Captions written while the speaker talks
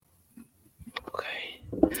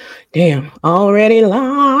Damn, already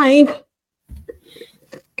live.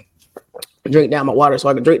 Drink down my water so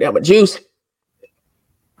I can drink down my juice.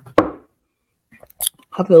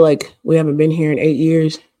 I feel like we haven't been here in 8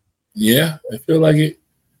 years. Yeah, I feel like it.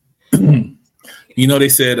 You know, they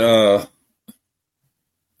said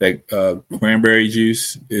that cranberry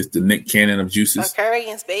juice is the Nick Cannon of juices.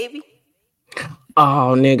 Aquarius, baby.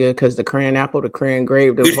 Oh, nigga, because the cran apple, the cran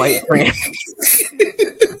grape, the white cran.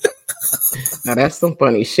 Now, that's some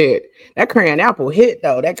funny shit. That cran apple hit,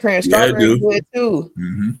 though. That cran strawberry good, too.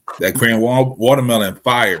 Mm-hmm. That cran watermelon,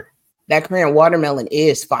 fire. That cran watermelon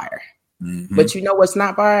is fire. Mm-hmm. But you know what's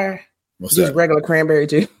not fire? What's just that? Regular cranberry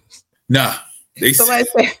juice. Nah. Somebody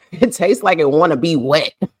said it tastes like it want to be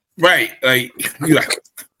wet. Right. Like, you like,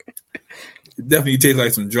 it definitely tastes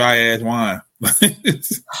like some dry ass wine.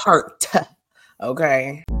 Hurt.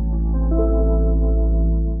 Okay.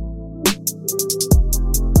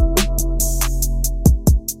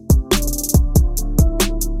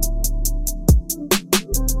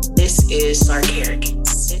 This is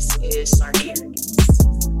Sarcarrogance. This is Sarcarrogance.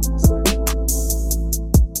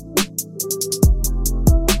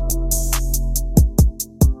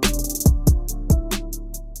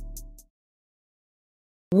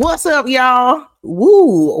 What's up, y'all?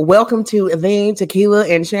 Woo! Welcome to the Tequila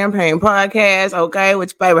and Champagne Podcast, okay?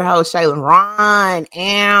 With your favorite host, Shaylin Ron,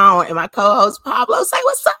 and my co-host, Pablo. Say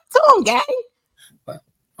what's up to him, gang.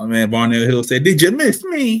 My man, Barnell Hill said, "Did you miss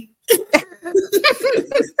me?"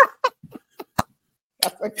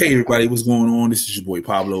 Hey, everybody, what's going on? This is your boy,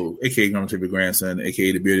 Pablo, a.k.a. Grandma Trippy Grandson,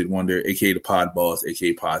 a.k.a. The Bearded Wonder, a.k.a. The Pod Boss,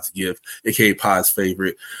 a.k.a. Pod's Gift, a.k.a. Pod's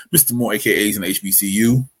Favorite, Mr. Moore, a.k.a. in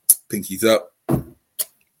HBCU. Pinkies up.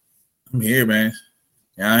 I'm here, man.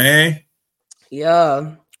 You know what I mean?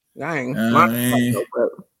 Yeah. Dang. Yeah,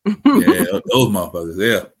 those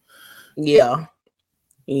motherfuckers, yeah.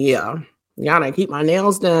 Y'all done keep my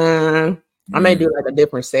nails done. I may do like a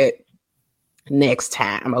different set next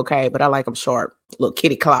time, okay? But I like them sharp. Little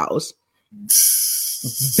kitty claws.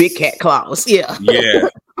 Big cat claws, yeah. Yeah.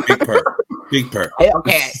 Big purr.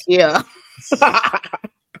 Hellcat, yeah.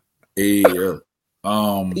 Yeah.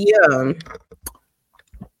 Yeah.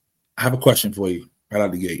 I have a question for you right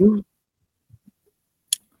out the gate. Mm-hmm.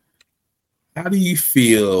 How do you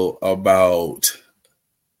feel about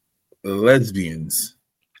lesbians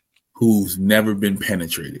who's never been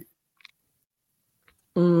penetrated?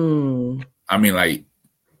 I mean, like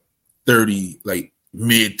 30, like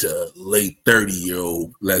mid to late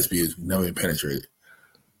 30-year-old lesbians who've never been penetrated.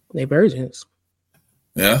 They virgins.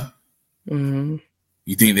 Yeah? Mm-hmm.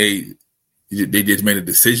 You think they just made a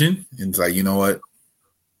decision and it's like, you know what?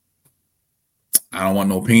 I don't want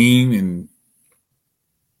no pain. And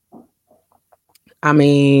I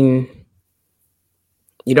mean,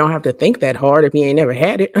 you don't have to think that hard if you ain't never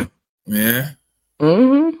had it. Yeah.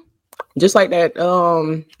 Mm-hmm. Just like that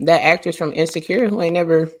that actress from Insecure who ain't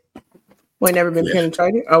never been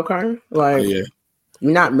penetrated. Okay. Like you're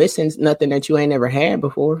not missing nothing that you ain't never had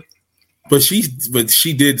before. But she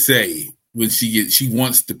did say when she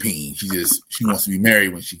wants the peen. She wants to be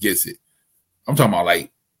married when she gets it. I'm talking about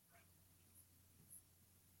like,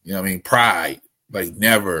 you know what I mean? Pride. Like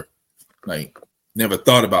never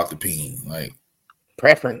thought about the peen. Like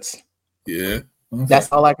preference. Yeah. Okay.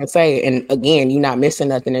 That's all I can say. And again, you're not missing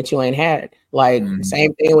nothing that you ain't had. Like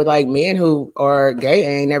same thing with like men who are gay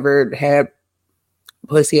ain't never had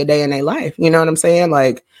pussy a day in their life. You know what I'm saying?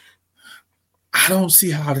 Like I don't see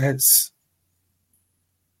how that's.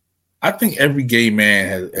 I think every gay man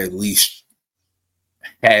has at least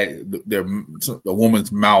had the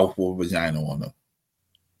woman's mouth or vagina on them.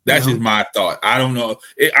 That's just my thought. I don't know.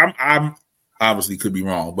 I'm obviously could be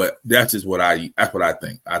wrong, but that's just what I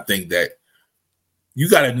think. I think that you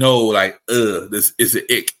got to know, like, this is an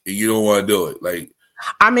ick, and you don't want to do it. Like,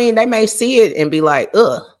 I mean, they may see it and be like,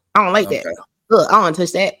 I don't like that. I don't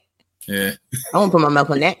touch that. Yeah, I won't put my mouth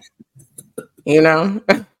on that. You know,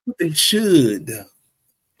 they should.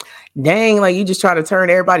 Dang, like you just try to turn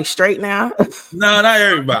everybody straight now. No, not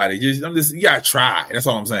everybody. You gotta try. That's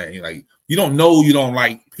all I'm saying. Like, you don't know you don't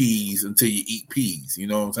like peas until you eat peas. You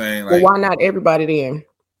know what I'm saying? Like, well, why not everybody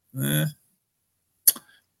then?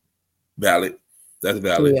 Valid. That's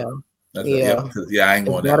valid. Yeah. I ain't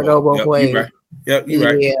going that gotta go both ways. Right. Yep, you're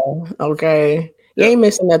right. Yeah. Okay. You ain't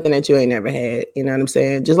missing nothing that you ain't never had. You know what I'm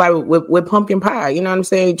saying? Just like with pumpkin pie. You know what I'm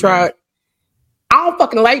saying? You try it. I don't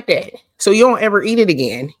fucking like that. So you don't ever eat it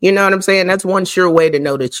again. You know what I'm saying? That's one sure way to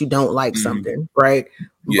know that you don't like something, right?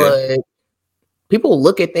 Yeah. But people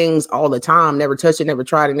look at things all the time, never touch it, never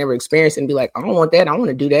tried it, never experienced it, and be like, I don't want that. I want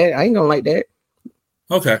to do that. I ain't gonna like that.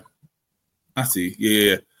 Okay. I see.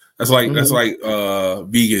 Yeah. That's like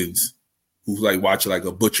vegans who's like watching like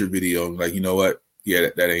a butcher video and like, you know what? Yeah,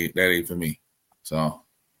 that ain't for me. So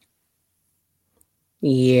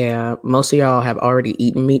yeah, most of y'all have already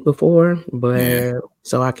eaten meat before, but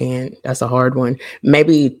so I can't. That's a hard one.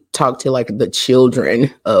 Maybe talk to like the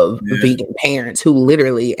children of vegan parents who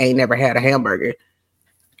literally ain't never had a hamburger.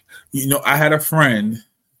 You know, I had a friend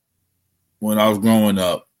when I was growing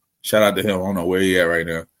up. Shout out to him. I don't know where he at right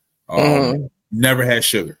now. Never had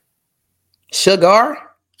sugar. Sugar?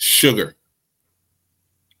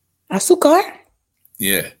 Azúcar?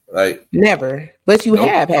 Yeah, like never. But you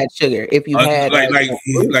have had sugar if you had like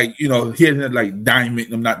you know, he had like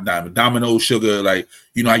Domino sugar, like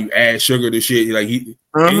you know how you add sugar to shit. Like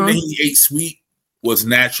anything he ate sweet was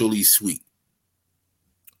naturally sweet.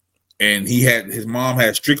 And his mom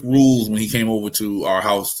had strict rules when he came over to our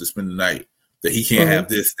house to spend the night that he can't have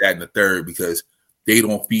this, that, and the third because they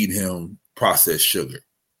don't feed him processed sugar.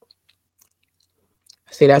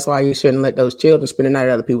 See, that's why you shouldn't let those children spend the night at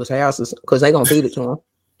other people's houses because they're going to feed it to them.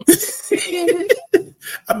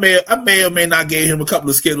 I may or may not gave him a couple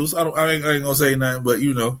of Skittles. I ain't going to say nothing, but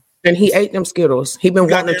you know. And he ate them Skittles. He been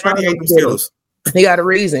wanting to try them Skittles. He got a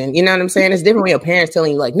reason. You know what I'm saying? It's different when your parents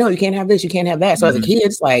telling you like, no, you can't have this, you can't have that. So as a kid,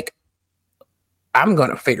 it's like, I'm going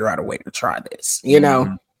to figure out a way to try this, you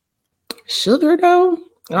know? Sugar though?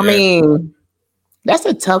 I mean, that's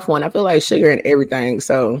a tough one. I feel like sugar in everything.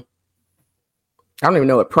 So I don't even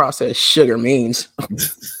know what processed sugar means,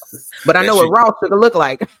 but I know what raw sugar look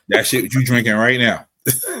like. That shit you drinking right now.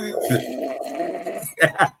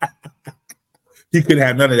 He couldn't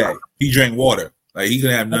have none of that. He drank water. Like he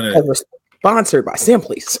couldn't have none of that. We're sponsored by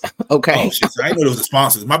Simply's. Okay. Oh shit! I didn't know those were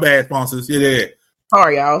sponsors. My bad, sponsors. Yeah.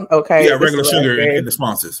 Sorry, y'all. Okay. We got regular sugar in the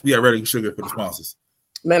sponsors. We got regular sugar for the sponsors.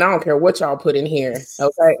 Man, I don't care what y'all put in here.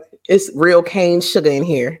 Okay. It's real cane sugar in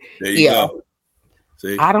here. There you go.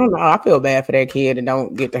 See? I don't know. I feel bad for that kid and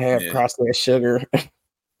don't get to have processed sugar.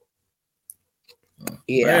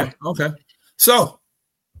 Man, okay. So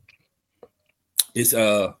it's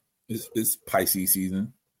Pisces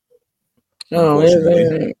season. Oh, is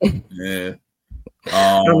it? Yeah.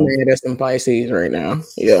 I'm mad at some Pisces right now.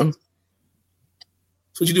 Yeah.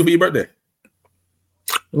 So what you do for your birthday?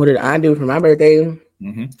 What did I do for my birthday?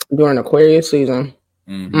 During Aquarius season.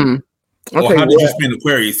 Well, how did you spend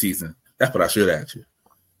Aquarius season? That's what I should ask you.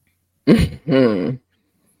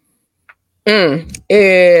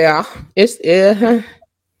 Yeah. It's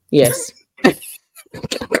yes.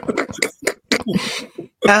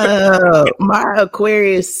 My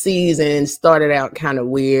Aquarius season started out kind of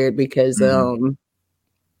weird because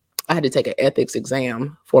I had to take an ethics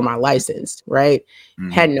exam for my license, right?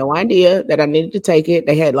 Had no idea that I needed to take it.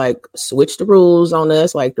 They had like switched the rules on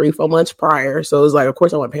us like 3-4 months prior. So it was like, of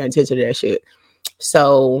course I wasn't paying attention to that shit.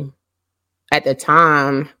 So at the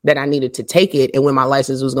time that I needed to take it and when my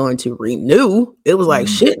license was going to renew, it was like,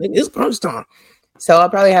 shit, it's crunch time. So I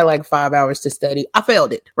probably had like 5 hours to study. I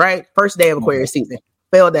failed it, right? First day of Aquarius season,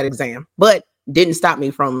 failed that exam, but didn't stop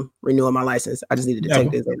me from renewing my license. I just needed to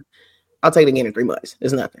take this in. I'll take it again in 3 months.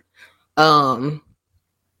 It's nothing.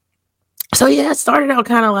 So yeah, it started out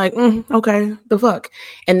kind of like, okay, the fuck.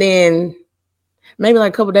 And then maybe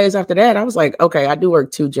like a couple days after that, I was like, okay, I do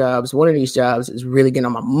work 2 jobs. One of these jobs is really getting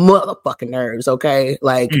on my motherfucking nerves. Okay.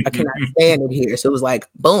 Like I cannot stand it here. So it was like,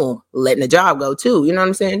 boom, letting the job go too. You know what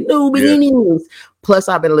I'm saying? New beginnings. Plus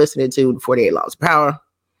I've been listening to 48 Laws of Power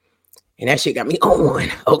and that shit got me on.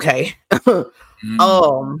 Okay.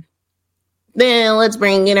 Then let's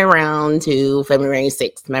bring it around to February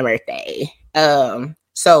 6th, my birthday.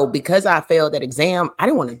 So because I failed that exam, I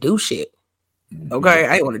didn't want to do shit. Okay.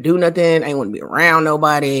 I didn't want to do nothing. I didn't want to be around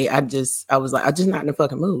nobody. I was like, I'm just not in the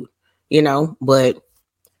fucking mood, you know, but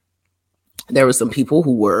there were some people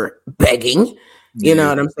who were begging, you know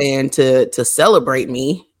what I'm saying, to celebrate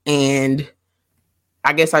me. And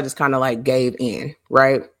I guess I just kind of like gave in,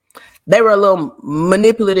 right? They were a little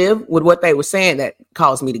manipulative with what they were saying that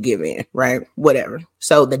caused me to give in, right? Whatever.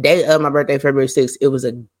 So the day of my birthday, February 6th, it was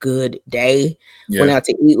a good day. Went out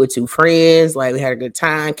to eat with 2 friends. Like we had a good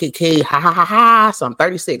time. Kiki, ha ha ha ha. So I'm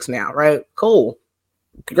 36 now, right? Cool.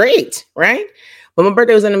 Great, right? But my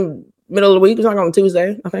birthday was in the middle of the week. It was like on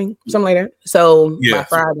Tuesday, I think. Something like that. So by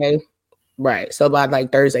Friday, right. So by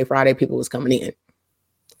like Thursday, Friday, people was coming in.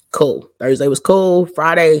 Cool. Thursday was cool.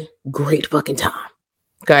 Friday, great fucking time.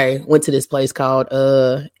 Okay, went to this place called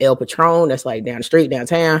El Patron. That's like down the street,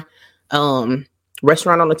 downtown.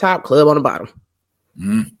 Restaurant on the top, club on the bottom.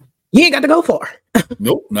 You ain't got to go far.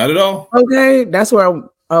 Nope, not at all. Okay, that's where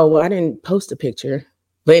I didn't post a picture.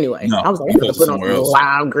 But anyway, I was like, I'm going to put on some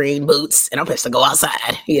lime green boots and I'm supposed to go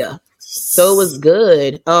outside. Yeah. So it was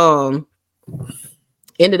good.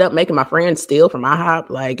 Ended up making my friend steal from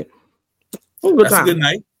IHOP. Like, That's a good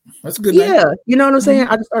night. That's a good night. Yeah, you know what I'm saying?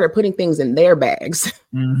 I just started putting things in their bags.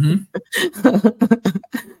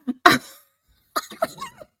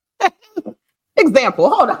 Example,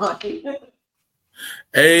 hold on.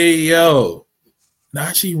 Hey, yo.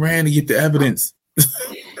 Now she ran to get the evidence.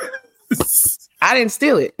 I didn't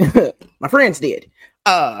steal it. My friends did.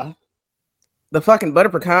 The fucking butter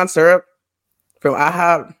pecan syrup from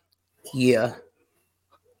IHOP. Yeah.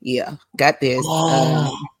 Got this.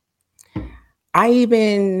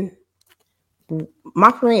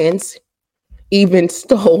 My friends even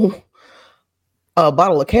stole a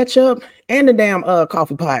bottle of ketchup and a damn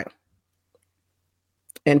coffee pot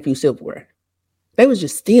and a few silverware. They was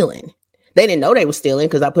just stealing. They didn't know they was stealing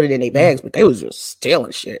because I put it in their bags, but they was just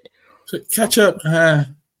stealing shit. So ketchup,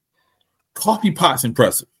 coffee pot's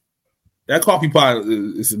impressive. That coffee pot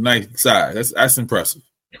is a nice size. That's impressive.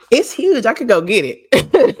 It's huge. I could go get it.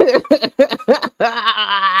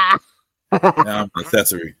 Now I'm an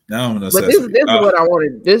accessory. But this is what I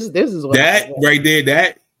wanted. This is what that right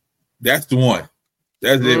there. That's the one.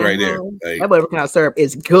 That's it right there. Like, that butter pecan syrup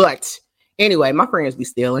is good. Anyway, my friends be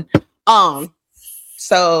stealing.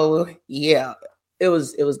 So yeah, it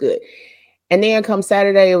was good. And then come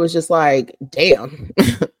Saturday, it was just like, damn,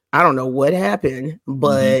 I don't know what happened,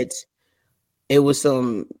 but it was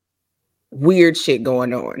some weird shit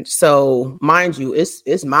going on. So mind you,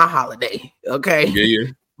 it's my holiday, okay?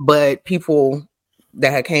 Yeah. But people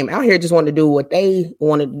that had came out here just wanted to do what they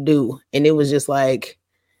wanted to do, and it was just like,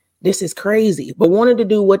 this is crazy. But wanted to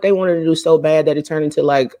do what they wanted to do so bad that it turned into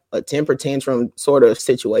like a temper tantrum sort of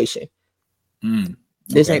situation.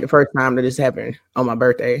 This ain't the first time that this happened on my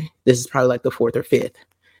birthday. This is probably like the 4th or 5th.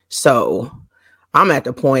 So I'm at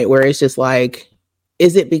the point where it's just like,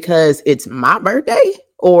 is it because it's my birthday,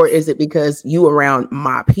 or is it because you around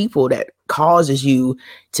my people that causes you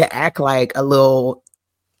to act like a little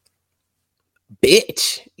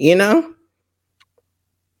bitch, you know?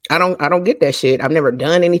 I don't get that shit. I've never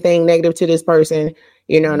done anything negative to this person,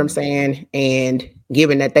 you know what I'm saying? And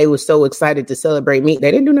given that they were so excited to celebrate me,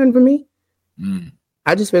 they didn't do nothing for me.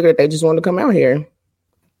 I just figured they just wanted to come out here.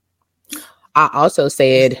 I also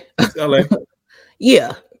said,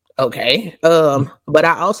 yeah, okay. But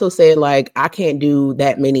I also said, like, I can't do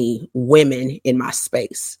that many women in my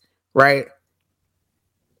space, right?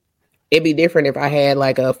 It'd be different if I had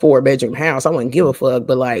like a 4-bedroom house. I wouldn't give a fuck,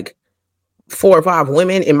 but like 4 or 5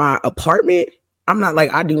 women in my apartment,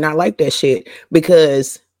 I do not like that shit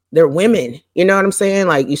because they're women. You know what I'm saying?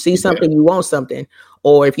 Like, you see something, you want something.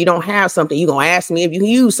 Or if you don't have something, you're going to ask me if you can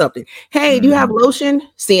use something. Hey, do you have lotion?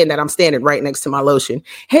 Seeing that I'm standing right next to my lotion.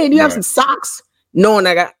 Hey, do you have some socks? Knowing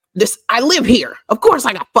I got this, I live here. Of course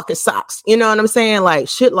I got fucking socks. You know what I'm saying? Like,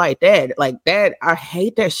 shit like that. Like that, I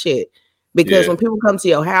hate that shit. Because when people come to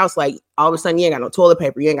your house, like, all of a sudden you ain't got no toilet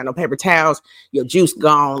paper, you ain't got no paper towels, your juice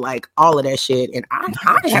gone, like all of that shit. And I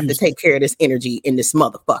have to take care of this energy in this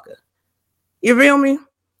motherfucker. You feel me?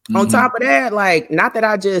 On top of that, like, not that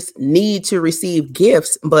I just need to receive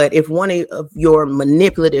gifts, but if one of your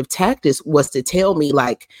manipulative tactics was to tell me,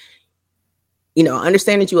 like, you know,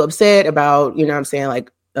 understand that you're upset about, you know what I'm saying,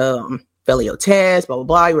 like, failing your test, blah, blah,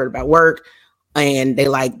 blah, you're worried about work. And they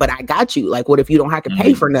like, but I got you. Like, what if you don't have to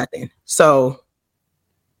pay for nothing? So,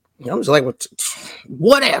 you know, I'm just like,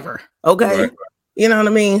 whatever. Okay. Right. You know what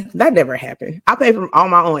I mean? That never happened. I pay for all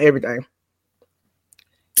my own everything.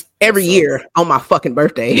 Every year on my fucking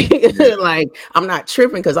birthday. Like, I'm not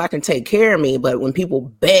tripping because I can take care of me. But when people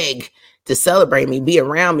beg to celebrate me, be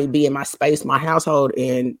around me, be in my space, my household,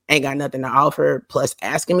 and ain't got nothing to offer, plus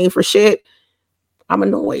asking me for shit, I'm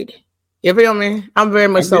annoyed. You feel me? I'm very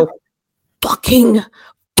much so fuck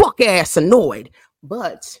ass annoyed.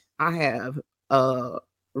 But I have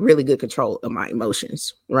really good control of my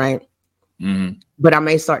emotions, right? But I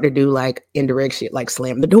may start to do like indirect shit, like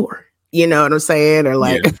slam the door. You know what I'm saying? Or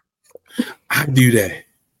like, I do that.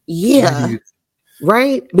 Yeah.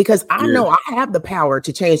 Right? Because I know I have the power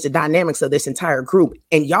to change the dynamics of this entire group.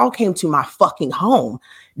 And y'all came to my fucking home.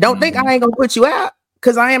 Don't think I ain't gonna put you out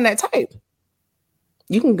because I am that type.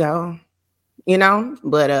 You can go, you know?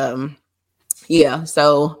 But yeah,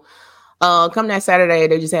 so come that Saturday,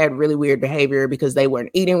 they just had really weird behavior because they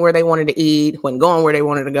weren't eating where they wanted to eat, wasn't going where they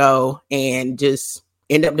wanted to go, and just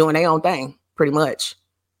end up doing their own thing, pretty much.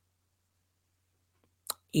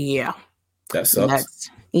 Yeah. That sucks.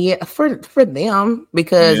 For them,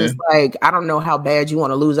 because it's like, I don't know how bad you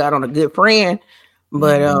want to lose out on a good friend,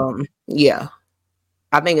 but yeah,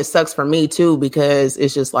 I think it sucks for me too, because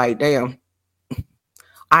it's just like, damn,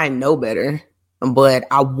 I know better, but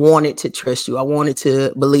I wanted to trust you. I wanted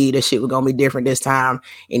to believe that shit was going to be different this time.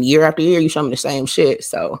 And year after year, you show me the same shit.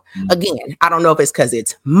 So again, I don't know if it's because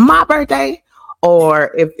it's my birthday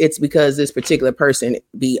or if it's because this particular person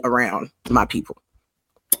be around my people.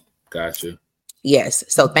 Gotcha. Yes.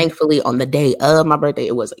 So thankfully, on the day of my birthday,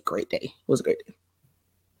 it was a great day. It was a great day.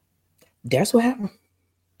 That's what happened.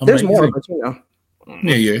 There's more, but you know.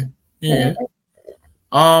 Yeah.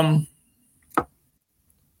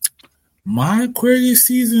 My Aquarius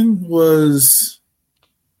season was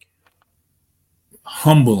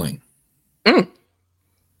humbling.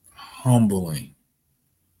 Humbling.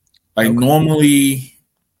 Like normally,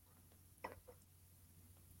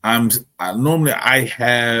 I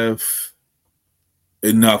have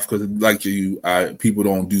enough because like people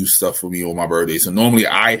don't do stuff for me on my birthday. So normally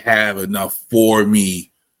I have enough for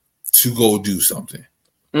me to go do something.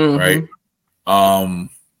 Right.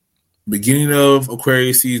 Beginning of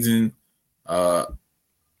Aquarius season, my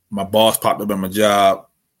boss popped up at my job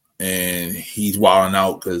and he's wilding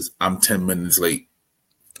out because I'm 10 minutes late.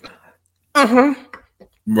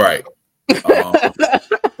 Right.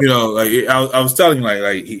 You know, like I was telling you,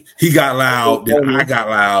 like he got loud, then I got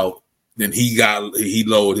loud, then he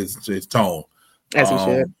lowered his tone. As he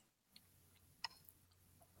should.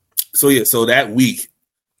 So that week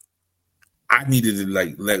I needed to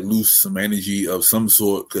like let loose some energy of some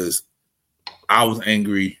sort because I was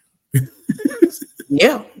angry.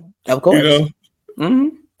 Yeah, of course. You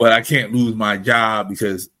know, but I can't lose my job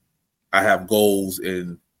because I have goals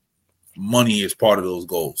and money is part of those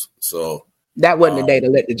goals. So that wasn't the day to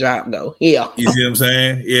let the job go. Yeah, you see what I'm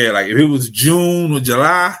saying? Yeah, like if it was June or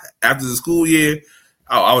July after the school year,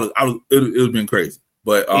 it would have been crazy.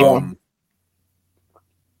 But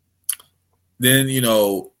then you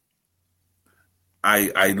know,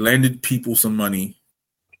 I lended people some money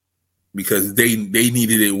because they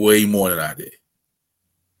needed it way more than I did.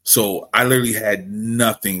 So I literally had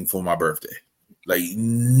nothing for my birthday, like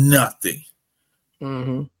nothing.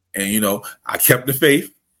 And you know, I kept the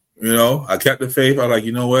faith. You know, I kept the faith. I was like,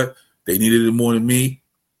 you know what? They needed it more than me.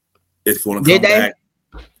 It's going to come back.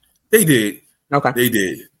 They did. Okay. They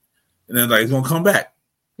did. And then like it's going to come back.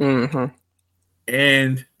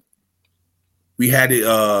 And we had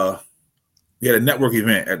a network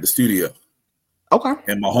event at the studio. Okay.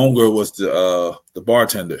 And my homegirl was the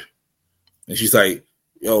bartender, and she's like,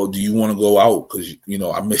 "Yo, do you want to go out? Because you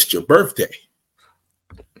know I missed your birthday."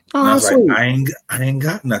 And I was sweet. like, I ain't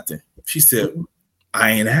got nothing. She said,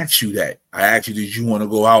 I ain't asked you that. I asked you, did you want to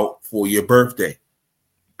go out for your birthday?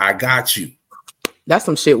 I got you. That's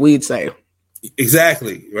some shit we'd say.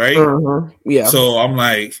 Exactly. Right. Yeah. So I'm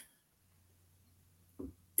like,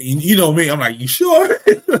 you know me. I'm like, you sure?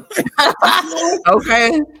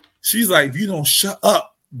 Okay. She's like, if you don't shut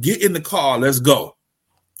up, get in the car. Let's go.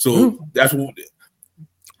 So that's when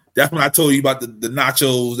I told you about the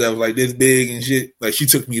nachos that was like this big and shit. Like she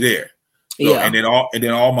took me there. So, and then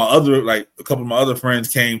all my other, like a couple of my other friends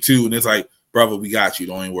came too, and it's like, brother, we got you.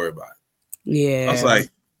 Don't even worry about it. Yeah. I was like,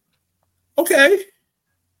 okay,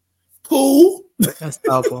 cool. That's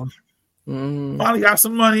awful. Finally got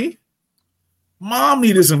some money. Mom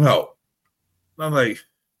needed some help. And I'm like,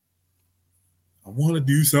 I want to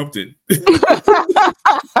do something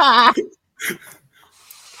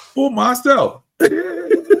for myself.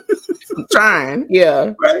 Trying,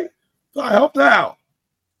 yeah. Right? So I helped her out.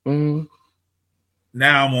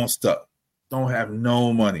 Now I'm on stuck. Don't have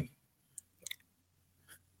no money.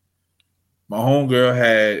 My homegirl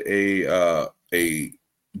had a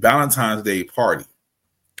Valentine's Day party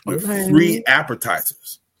with free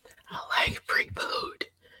appetizers. I like free food.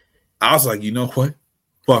 I was like, you know what?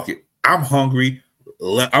 Fuck it. I'm hungry.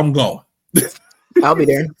 I'm going. I'll be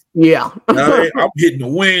there. Yeah. I'm getting the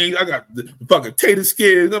wings. I got the fucking tater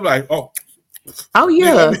skins. I'm like, oh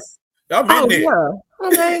yeah. I'm in there. Yeah.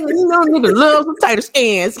 Okay, you know, niggas love some tater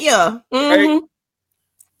skins. Yeah. Right?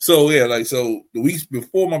 So yeah, like so the weeks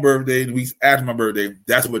before my birthday, the weeks after my birthday,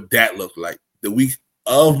 that's what that looked like. The week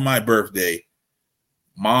of my birthday,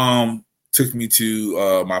 Mom took me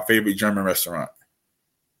to my favorite German restaurant.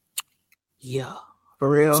 Yeah, for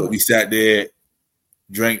real. So we sat there,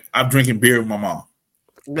 drank. I'm drinking beer with my mom.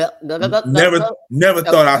 Never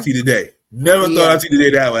thought I'd see the day. Never thought I'd see the day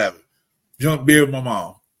that would happen. Drunk beer with my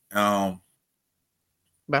mom.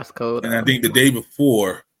 That's cool. And I think the day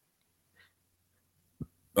before,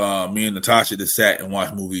 me and Natasha just sat and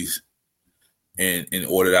watched movies and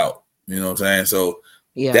ordered out. You know what I'm saying? So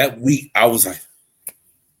that week I was like,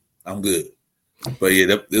 I'm good. But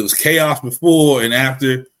yeah, it was chaos before and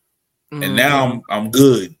after, and now I'm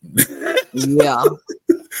good. Yeah.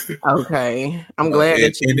 Okay. I'm glad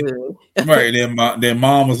that you did. Right. Then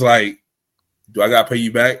Mom was like, do I gotta pay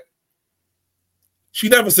you back? She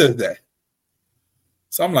never said that.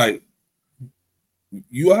 So I'm like,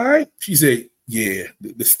 you all right? She said, yeah,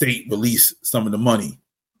 the state released some of the money.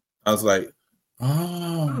 I was like,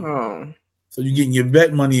 oh. So you're getting your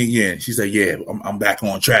vet money again. She's like, yeah, I'm back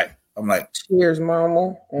on track. I'm like, cheers,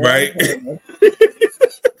 mama. Right?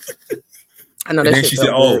 I know that. And then she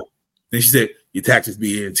said, good. Then she said, your taxes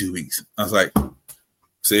be here in 2 weeks. I was like,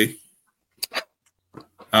 see?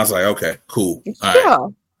 I was like, okay, cool. All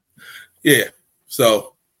right. Yeah.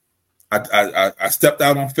 So I stepped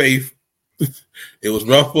out on faith. It was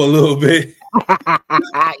rough for a little bit.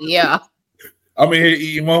 Yeah. I'm in here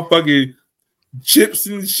eating motherfucking chips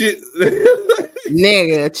and shit.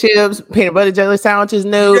 Nigga, chips, peanut butter jelly sandwiches,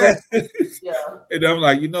 noodles. Yeah. And I'm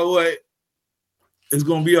like, you know what? It's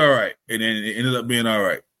gonna be all right. And then it ended up being all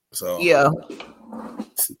right. So yeah.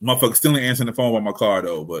 Motherfucker still ain't answering the phone by my car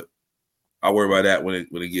though, but I'll worry about that when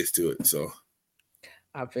it gets to it. So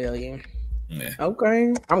I feel you. Yeah.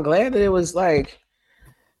 Okay. I'm glad that it was like,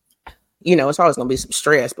 it's always gonna be some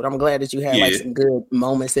stress, but I'm glad that you had like some good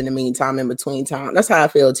moments in the meantime, in between time. That's how I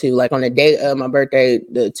feel too. Like on the day of my birthday,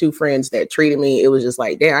 the two friends that treated me, it was just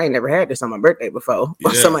like, damn, I ain't never had this on my birthday before.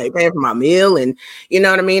 Yeah. Somebody paying for my meal, and you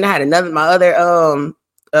know what I mean. I had my other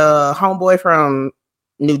homeboy from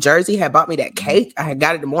New Jersey had bought me that cake. I had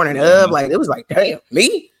got it the morning of. Like it was like, damn,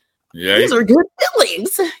 me. Yeah, these are good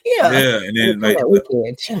feelings. Yeah, yeah. And then like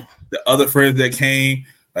the other friends that came,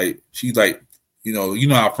 like she's like. You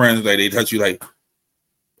know how friends like they touch you like,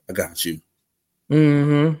 I got you.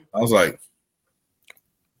 Mm-hmm. I was like,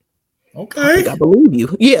 okay, I believe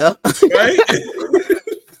you. Yeah, right.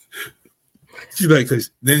 She's like, because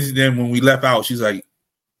then when we left out, she's like,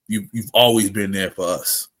 you've always been there for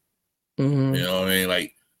us. Mm-hmm. You know what I mean?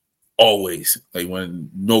 Like always. Like when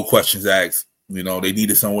no questions asked. They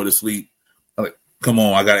needed somewhere to sleep. I'm like, come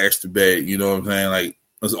on, I got an extra bed. You know what I'm saying? Like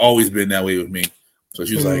it's always been that way with me. So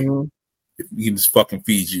she was like. We can just fucking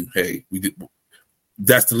feed you. Hey,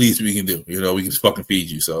 that's the least we can do. We can just fucking feed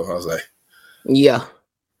you. So I was like, yeah.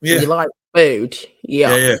 You like food.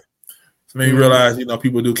 Yeah. So made me realize,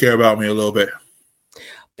 people do care about me a little bit.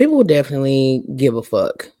 People definitely give a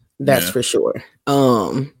fuck. That's for sure.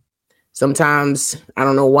 Sometimes I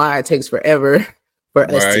don't know why it takes forever for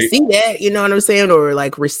us to see that, you know what I'm saying? Or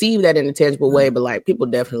like receive that in a tangible way. But like people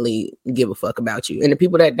definitely give a fuck about you. And the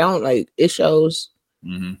people that don't, like it shows.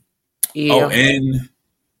 Mm-hmm. Yeah. Oh, and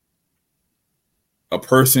a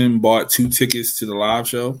person bought 2 tickets to the live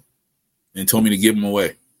show and told me to give them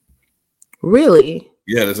away. Really?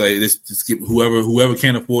 Yeah, it's like just give whoever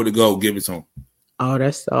can't afford to go, give it to them. Oh,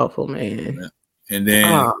 that's awful, man. Yeah. And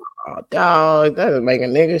then, dog, that'll make a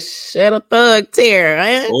nigga shed a thug tear,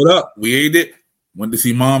 man. Hold up, we ate it. Went to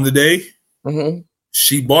see Mom today. Mm-hmm.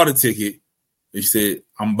 She bought a ticket. And she said,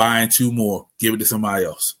 "I'm buying 2 more. Give it to somebody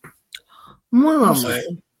else." Mom.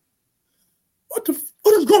 What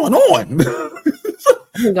is going on? I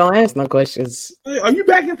ain't gonna ask no questions. Are you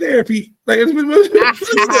back in therapy? Like,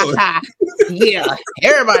 yeah,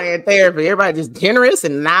 everybody in therapy. Everybody just generous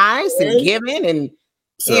and nice and giving and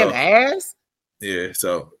ass. Yeah,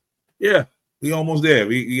 so yeah, we almost there.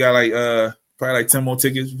 We got like probably like 10 more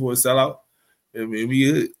tickets before it sell out. It'll be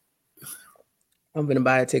good. I'm gonna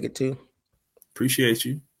buy a ticket too. Appreciate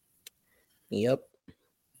you. Yep,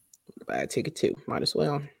 buy a ticket too. Might as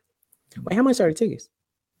well. Wait, how much are the tickets?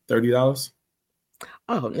 $30.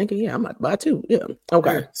 Oh, nigga, yeah, I'm about to buy 2. Yeah,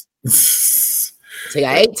 okay. So I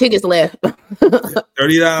got 8 tickets left.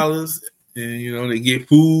 $30, and they get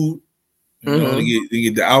food. They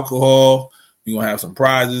get the alcohol. We're gonna have some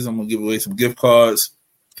prizes. I'm gonna give away some gift cards.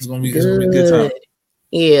 It's gonna be a good time.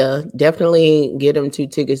 Yeah, definitely get them 2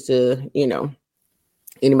 tickets to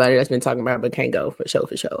anybody that's been talking about it but can't go for sure. I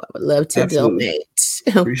would love to donate.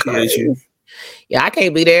 Appreciate you. Yeah, I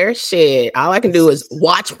can't be there. Shit. All I can do is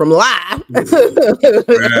watch from live.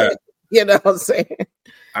 You know what I'm saying?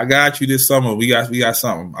 I got you this summer. We got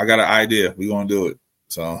something. I got an idea. We're gonna do it.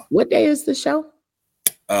 So what day is the show?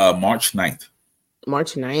 March 9th.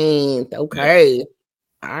 March 9th. Okay. Yeah.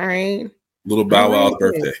 All right. Little Bow Wow's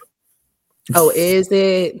birthday. Oh, is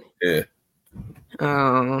it? Yeah.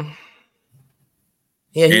 Yeah.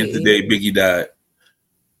 And today Biggie died.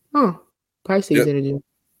 Oh, Pisces energy.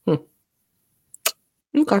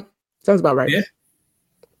 Okay. Sounds about right. Yeah.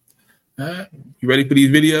 You ready for these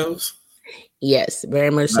videos? Yes, very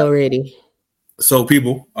much so ready. So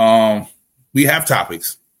people, we have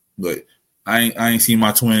topics, but I ain't seen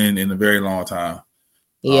my twin in a very long time.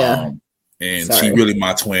 Yeah. And she really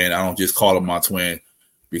my twin. I don't just call her my twin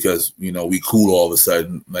because, we cool all of a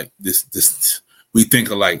sudden. Like this we think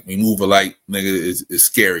alike, we move alike, nigga, is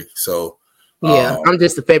scary. So yeah, I'm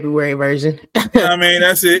just the February version. I mean,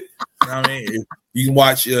 that's it. I mean, if you can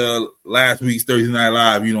watch last week's Thursday Night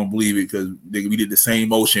Live, you don't believe it because we did the same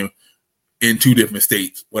motion in 2 different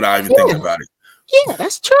states without even thinking about it. Yeah,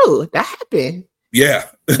 that's true. That happened. Yeah.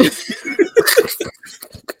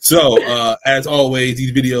 So, as always,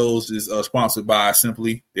 these videos is sponsored by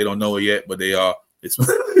Simply. They don't know it yet, but they are.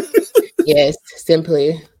 Yes,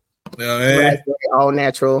 Simply. You know what I mean? All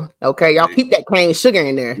natural. Okay, y'all keep that cane sugar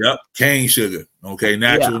in there. Yep, cane sugar. Okay,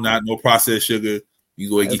 natural, not no processed sugar. You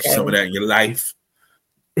go and get you some of that in your life.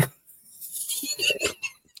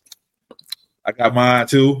 I got mine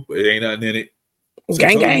too, but it ain't nothing in it. So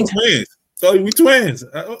Gang, gang. Twins. So we twins.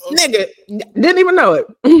 Nigga, didn't even know it.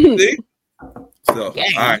 See? So, all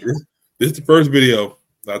right, this is the first video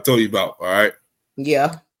I told you about. All right.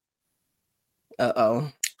 Yeah.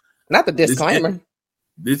 Not the disclaimer.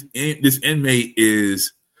 This inmate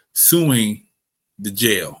is suing the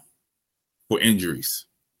jail for injuries.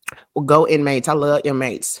 Well, go inmates. I love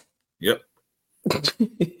inmates. Yep.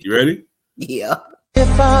 You ready? Yeah.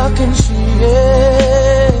 If I can see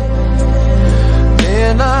it,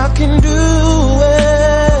 then I can do it.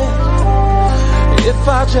 If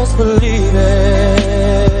I just believe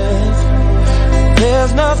it,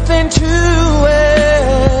 there's nothing to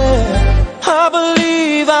it. I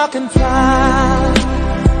believe I can fly.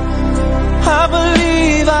 I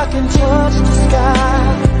believe I can touch the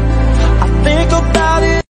sky. I think about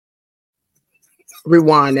it.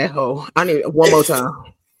 Rewind that hoe. I need it one more time.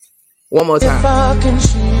 One more time. If I can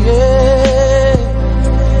see it,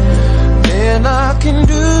 then I can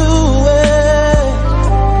do it.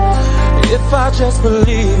 If I just believe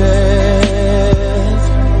it,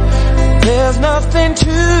 there's nothing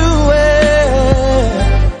to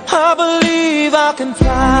it. I believe I can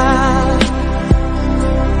fly.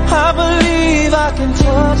 I believe I can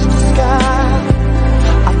touch the sky.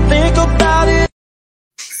 I think about it.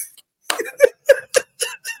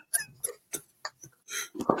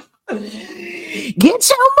 Get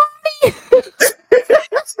your money.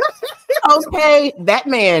 Okay, that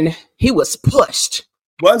man, he was pushed.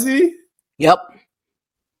 Was he? Yep.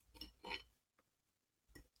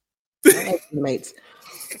 Mates.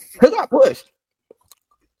 He got pushed.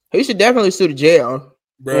 He should definitely sue the jail.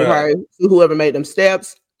 Okay? Sue whoever made them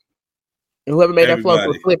steps and whoever made that floor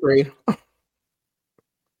so slippery.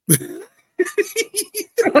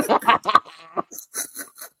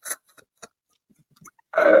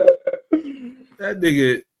 That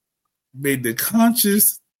nigga made the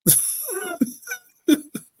conscious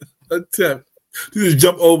attempt to just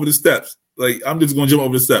jump over the steps. Like, I'm just gonna jump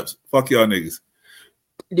over the steps. Fuck y'all niggas.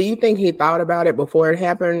 Do you think he thought about it before it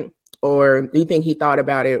happened? Or do you think he thought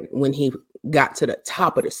about it when he got to the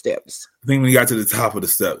top of the steps? I think when he got to the top of the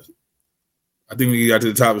steps.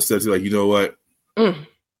 He's like, you know what? I'm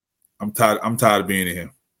tired of being in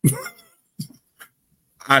here.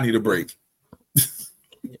 I need a break.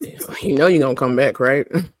 You know you're gonna come back, right?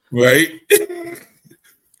 Right.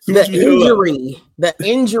 The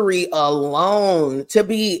injury alone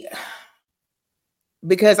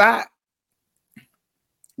because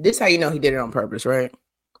this is how you know he did it on purpose, right?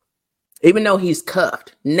 Even though he's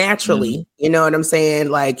cuffed naturally, you know what I'm saying?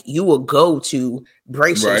 Like, you will go to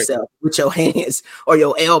brace yourself with your hands or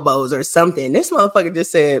your elbows or something. This motherfucker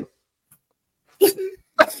just said,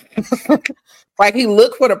 like, he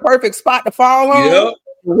looked for the perfect spot to fall on. Yep.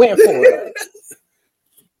 Went for it.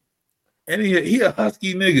 And he a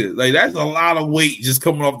husky nigga. Like, that's a lot of weight just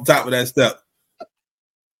coming off the top of that step.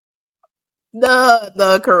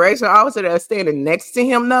 The correction officer that's standing next to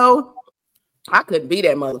him, though, I couldn't be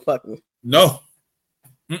that motherfucker. No.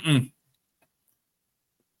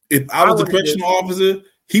 If I was a correctional officer,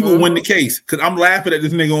 he would win the case. Because I'm laughing at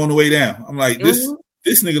this nigga on the way down. I'm like, this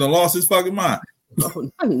nigga done lost his fucking mind.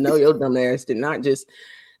 Oh, I know your dumb ass did not just,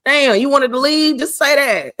 damn, you wanted to leave? Just say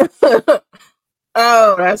that.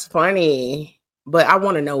 Oh, that's funny. But I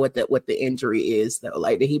want to know what the injury is, though.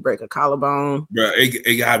 Like, did he break a collarbone? Bro,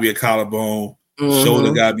 it gotta be a collarbone.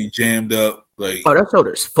 Shoulder gotta be jammed up. Like, oh, that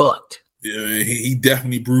shoulder's fucked. Yeah, he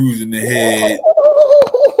definitely bruised in the head.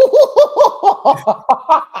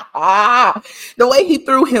 The way he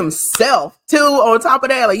threw himself too. On top of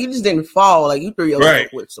that, like, you just didn't fall. Like, you threw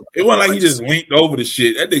yourself with some. It wasn't like he just leaned over the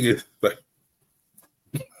shit. That nigga, like,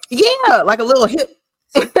 yeah, like a little hip.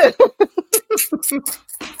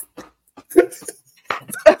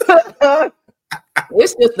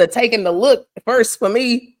 It's just the taking the look first for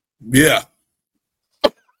me. Yeah.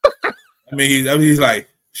 I mean, he's like,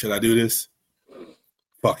 should I do this?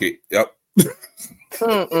 Fuck it. Yep.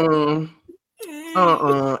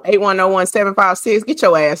 8101756. Get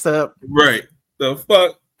your ass up. Right. The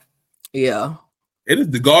fuck? Yeah. It is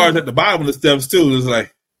the guards at the bottom of the steps too. It's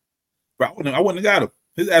like, bro, I wouldn't have got him.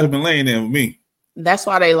 His ass been laying there with me. That's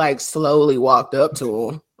why they like slowly walked up to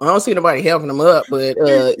him. I don't see nobody helping him up, but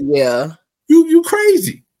yeah. You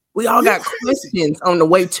crazy. We all got questions on the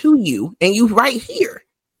way to you, and you right here.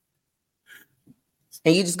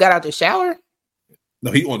 And you just got out the shower?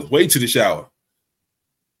 No, he on his way to the shower.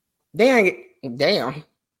 Damn.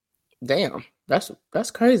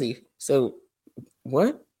 That's crazy. So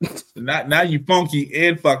what? Now you funky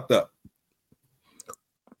and fucked up.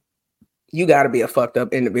 You got to be a fucked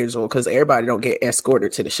up individual because everybody don't get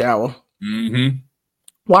escorted to the shower. Mm-hmm.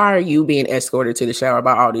 Why are you being escorted to the shower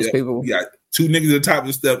by all these people? You got 2 niggas at the top of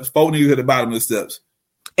the steps, 4 niggas at the bottom of the steps,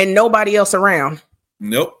 and nobody else around.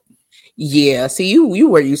 Nope. Yeah, see, you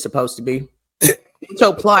where you supposed to be. With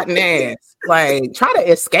your plotting ass. Like, try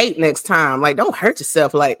to escape next time. Like, don't hurt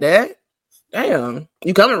yourself like that. Damn,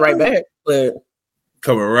 you coming right back, but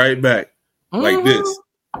coming right back like this.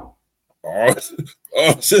 Oh,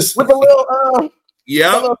 just with the little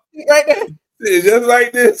yeah, little feet right there. It's just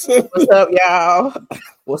like this. What's up, y'all?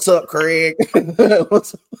 What's up, Craig?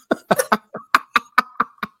 What's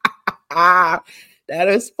up? That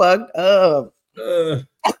is fucked up. Give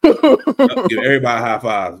everybody high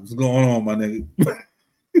fives. What's going on, my nigga?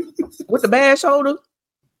 With the bad shoulder?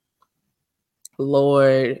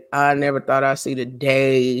 Lord, I never thought I'd see the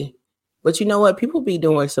day. But you know what? People be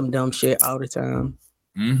doing some dumb shit all the time.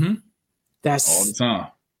 Mm-hmm. That's all the time.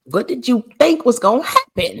 What did you think was gonna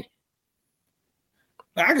happen?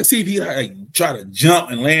 I can see if he like try to jump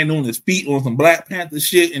and land on his feet on some Black Panther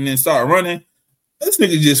shit and then start running. This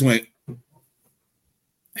nigga just went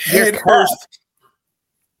head first.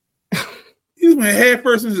 He went head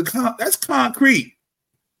first into that's concrete.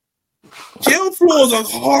 Jail floors are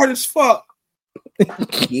hard as fuck.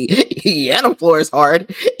 Yeah, the floor is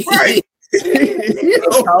hard. Right.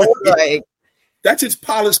 Like, that's just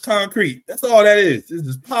polished concrete. That's all that is. It's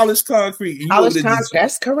just polished concrete. Polished concrete.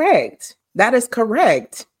 That's correct. That is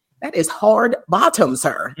correct. That is hard bottom,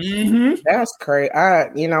 sir. Mm-hmm. That's crazy.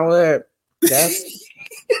 You know what? That's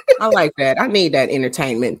I like that. I need that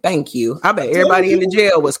entertainment. Thank you. I bet everybody in the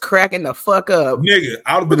jail was cracking the fuck up. Nigga,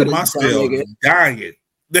 I would have been in my cell dying.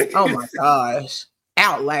 Oh my gosh.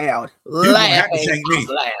 Out loud. Laughing out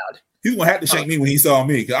loud. He's gonna have to shake me when he saw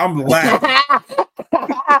me because I'm laughing.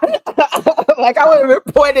 Like I would have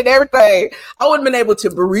pointed everything. I wouldn't have been able to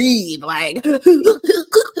breathe. Like this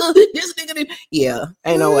nigga. Yeah,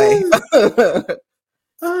 ain't no way.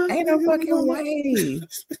 Ain't no fucking way.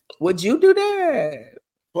 Would you do that?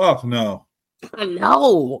 Fuck no. I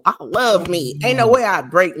know. I love me. Ain't no way I'd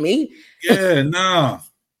break me. Yeah, nah.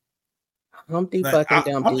 Humpty fucking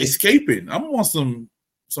Dumpty. I'm escaping. I'm on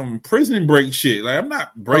some prison break shit. Like I'm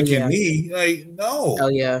not breaking me. Like no. Oh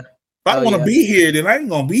yeah. If I want to be here, then I ain't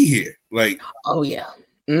gonna be here. Like oh yeah.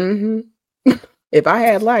 Mm-hmm. If I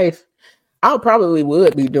had life, I probably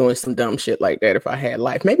would be doing some dumb shit like that. If I had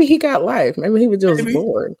life, maybe he got life. Maybe he was just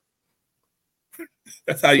bored.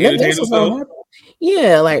 That's how you entertain yourself.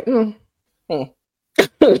 Yeah, like.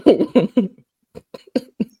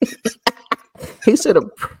 He should have.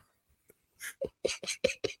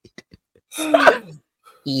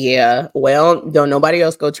 Yeah, well, don't nobody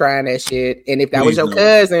else go trying that shit. And if that was your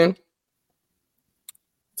cousin,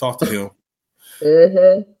 talk to him.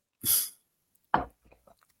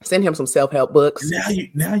 Send him some self-help books.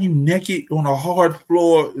 Now you naked on a hard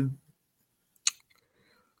floor.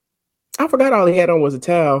 I forgot all he had on was a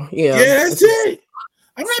towel. Yeah, that's it.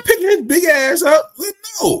 I'm not picking his big ass up.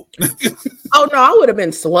 No. Oh no, I would have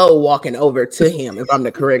been slow walking over to him if I'm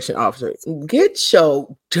the correction officer. Get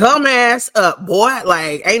your dumb ass up, boy.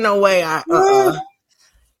 Like, ain't no way I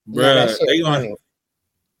Bruh,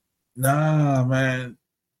 nah, man.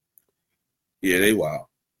 Yeah, they wild.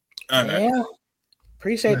 Yeah.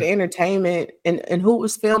 Appreciate the entertainment. And who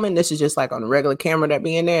was filming? This is just like on a regular camera that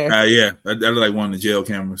be in there. Yeah. That like one of the jail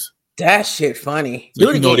cameras. That shit funny.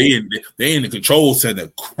 So, they in the control center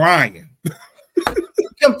crying.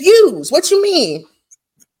 Confused. What you mean?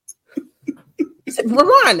 He said,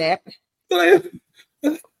 rewind that. Is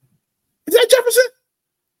that Jefferson?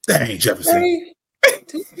 That ain't Jefferson.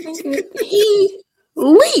 He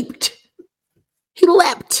leaped. He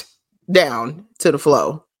leapt down to the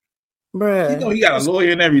floor. Bruh. You know, he got a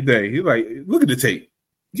lawyer and everything. He's like, look at the tape.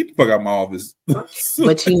 Get the fuck out of my office.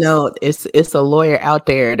 But you know, it's a lawyer out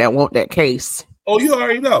there that want that case. Oh, you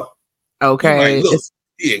already know. Okay. Like, look,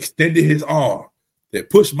 he extended his arm that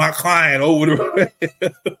pushed my client over the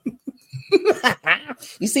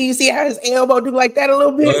You see how his elbow do like that a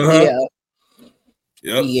little bit?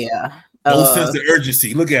 Yeah. Yeah. No sense of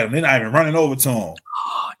urgency. Look at him. They're not even running over to him.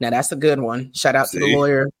 Now that's a good one. Shout out to the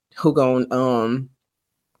lawyer who gonna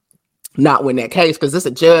not win that case because this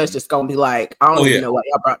a judge just gonna be like, I don't even know why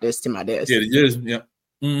y'all brought this to my desk. Yeah, the judge. Yeah.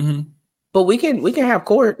 Mm-hmm. But we can have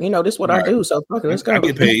court. You know, this is what I do. So fuck it, let's go. I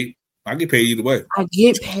get paid. I get paid either way. I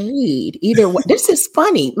get paid either way. This is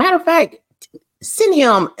funny. Matter of fact, send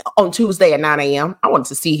him on Tuesday at 9 a.m. I want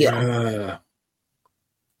to see him.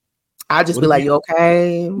 I'll just be like, you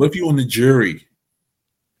okay? What if you on the jury?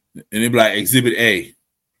 And they be like, Exhibit A.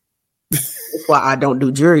 That's why I don't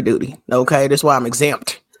do jury duty. Okay, that's why I'm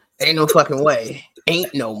exempt. Ain't no fucking way.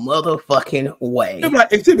 Ain't no motherfucking way. They be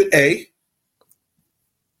like, Exhibit A.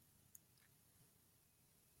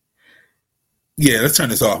 Yeah, let's turn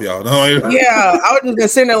this off, y'all. Yeah, I was just gonna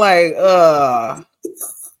send it like,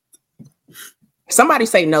 somebody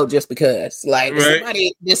say no just because. Like, right.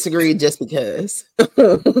 Somebody disagree just because.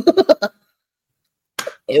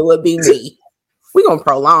 It would be me. We're gonna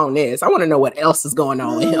prolong this. I want to know what else is going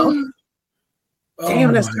on with him.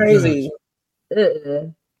 Damn, that's crazy.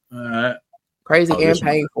 All right. Crazy and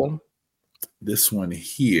painful. This one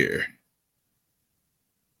here.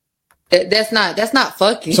 That's not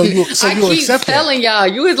fucking. So you keep telling y'all,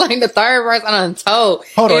 you was like the third person I'm told.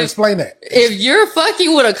 Hold on, explain that. If you're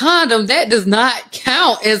fucking with a condom, that does not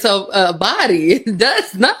count as a body. It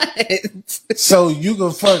does not. So you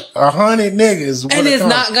can fuck 100 niggas, and it's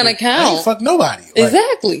not gonna count. I ain't fuck nobody. Like,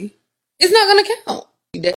 exactly, it's not gonna count.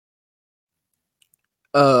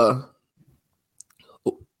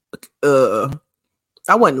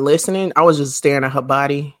 I wasn't listening. I was just staring at her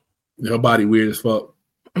body. Her body weird as fuck.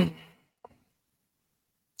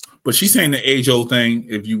 But she's saying the age-old thing,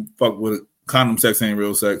 if you fuck with a condom, sex ain't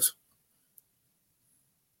real sex.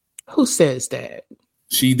 Who says that?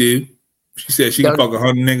 She did. She said she can fuck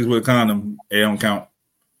 100 niggas with a condom. It don't count.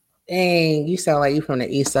 Dang, you sound like you from the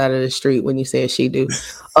east side of the street when you said she do.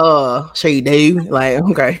 She do. Like,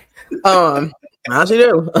 okay. How she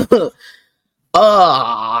do?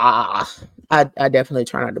 I definitely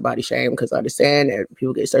try not to body shame because I understand that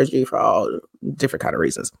people get surgery for all different kind of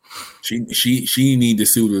reasons. She need to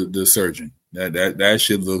sue the surgeon. That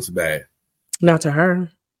shit looks bad. Not to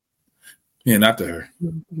her. Yeah, not to her.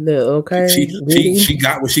 Okay. She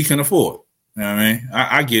got what she can afford. You know what I mean?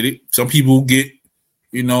 I get it. Some people get,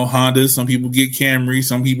 Hondas. Some people get Camry.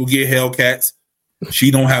 Some people get Hellcats.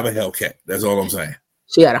 She don't have a Hellcat. That's all I'm saying.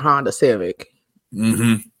 She had a Honda Civic.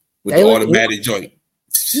 Mm-hmm. With the automatic joint.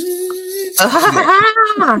 She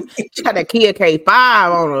got a Kia K5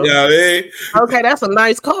 on her. Yeah, man. Okay, that's a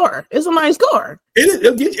nice car. It's a nice car.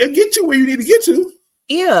 It'll get you where you need to get to.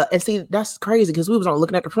 Yeah, and see, that's crazy because we was on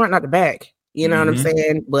looking at the front, not the back. You know what I'm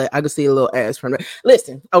saying? But I could see a little ass from it.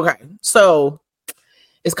 Listen, okay, so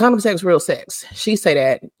is condom sex real sex? She say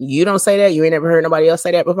that. You don't say that. You ain't ever heard nobody else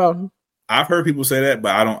say that before. I've heard people say that,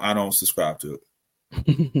 but I don't subscribe to it.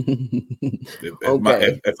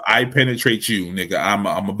 If I penetrate you, nigga, I'm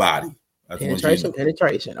a body. That's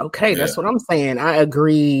penetration. Okay, that's what I'm saying. I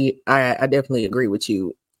agree. I definitely agree with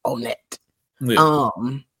you on that. Yeah.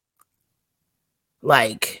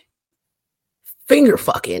 Like finger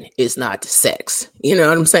fucking is not sex. You know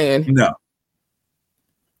what I'm saying? No.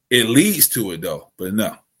 It leads to it though, but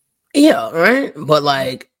no. Yeah, right. But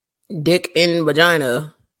like dick in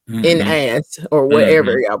vagina. In ass or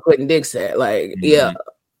wherever y'all putting dicks at, like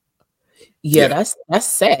that's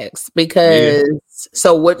sex because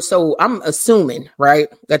so I'm assuming right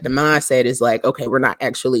that the mindset is like, okay, we're not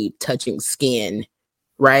actually touching skin,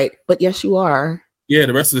 right? But yes, you are. Yeah,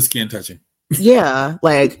 the rest of the skin touching. Yeah,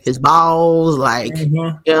 like his balls, like you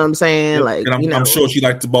know what I'm saying, like and I'm sure she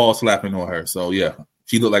liked the ball slapping on her, so yeah,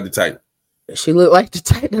 she looked like the type. She looked like the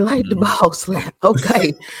type that like the ball slap.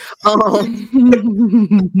 Okay.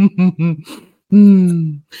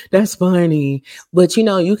 That's funny. But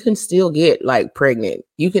you can still get like pregnant.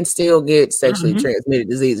 You can still get sexually transmitted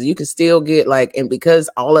diseases. You can still get like, and because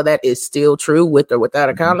all of that is still true with or without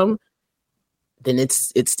a condom, then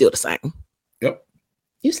it's still the same. Yep.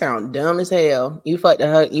 You sound dumb as hell. You can fuck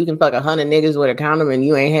 100 niggas with a condom and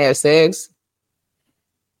you ain't have sex.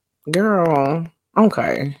 Girl.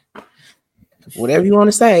 Okay. Whatever you want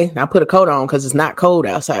to say. I put a coat on because it's not cold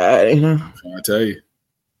outside. I tell you.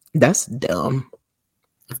 That's dumb.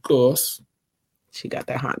 Of course. She got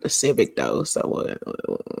that Honda Civic though. So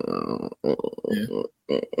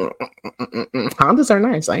Hondas are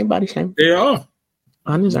nice. I ain't body shaming. They are.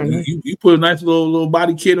 Hondas are nice. You put a nice little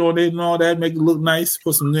body kit on it and all that, make it look nice.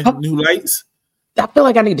 Put some new lights. I feel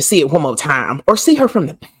like I need to see it one more time or see her from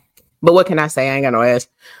the back. But what can I say? I ain't got no ass.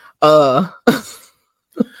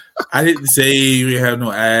 I didn't say you have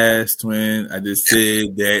no ass, twin. I just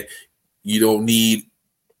said that you don't need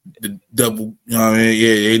the double. You know what I mean?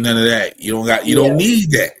 Yeah, ain't none of that. You don't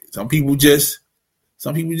need that. Some people just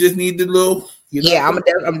need the little. Yeah,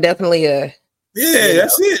 I'm definitely a. Yeah,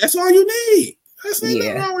 that's it. That's all you need. That's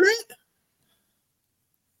nothing wrong with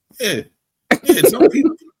that. Yeah, some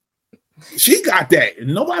people. She got that.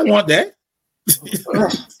 And nobody want that.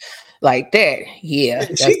 Like that. Yeah.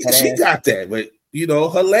 She got that. But, you know,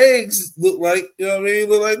 her legs look like, you know what I mean?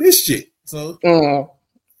 Look like this shit. So, yeah.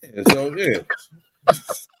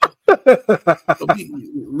 At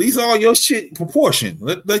least all your shit proportion.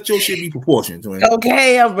 Let your shit be proportioned.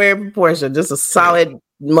 Okay, I'm very proportioned. Just a solid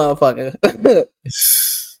motherfucker.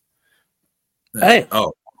 Hey.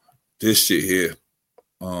 Oh, this shit here.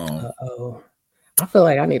 Uh-oh. I feel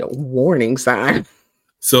like I need a warning sign.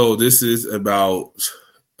 So this is about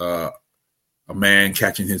a man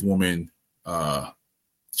catching his woman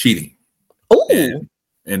cheating. Ooh.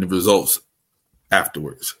 And the results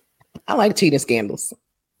afterwards. I like cheating scandals.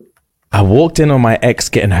 I walked in on my ex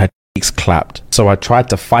getting her cheeks clapped, so I tried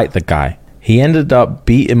to fight the guy. He ended up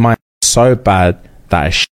beating my so bad that I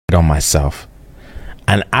shit on myself.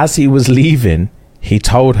 And as he was leaving, he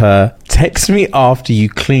told her, "Text me after you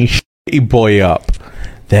clean shitty boy up."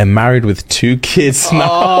 They're married with 2 kids now.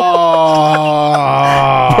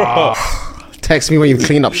 Bro. Text me when you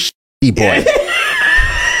clean up shitty boy.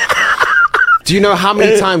 Do you know how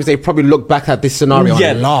many times they probably look back at this scenario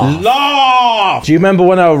and laugh? Do you remember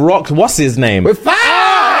when I rocked, what's his name? With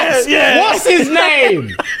facts! Yeah. What's his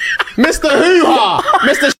name? Mr. Hoo-Ha!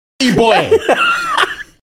 Mr. Shitty Boy!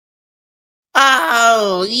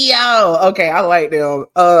 Oh, yo. Okay, I like them.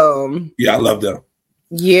 Yeah, I love them.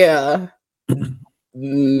 Yeah.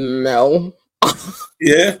 No.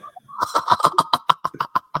 Yeah.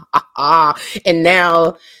 And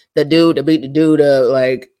now the dude that beat the dude up,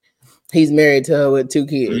 like, he's married to her with 2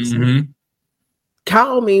 kids. Mm-hmm.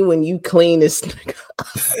 Call me when you clean this nigga.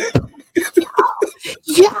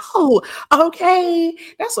 Yo, okay.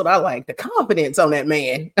 That's what I like. The confidence on that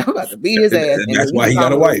man. I'm about to beat his ass. And that's why he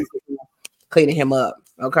got a wife. Cleaning him up.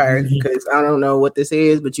 Okay. Because I don't know what this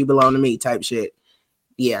is, but you belong to me type shit.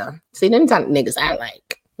 Yeah. See, them type of niggas I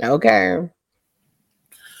like. Okay.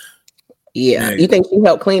 Yeah. Man. You think she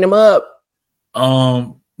helped clean him up?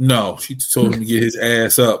 No. She told him to get his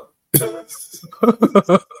ass up.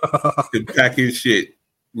 And pack his shit,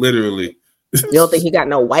 literally. You don't think he got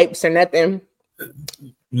no wipes or nothing?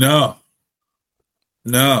 No.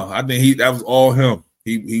 I think that was all him.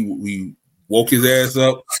 He woke his ass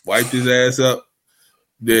up, wiped his ass up.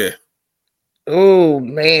 Yeah. Oh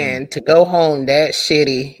man, to go home that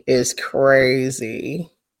shitty is crazy.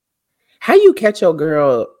 How you catch your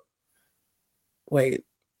girl? Wait.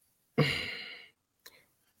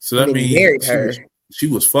 So that means married her. She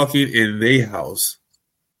was fucking in their house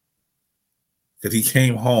because he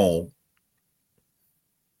came home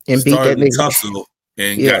and beat that nigga. Tussle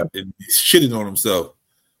and got and shitting on himself.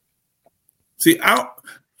 See, he probably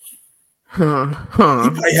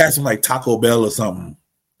had some like Taco Bell or something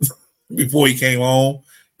before he came home,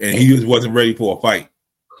 and he just wasn't ready for a fight.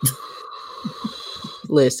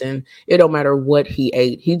 Listen, it don't matter what he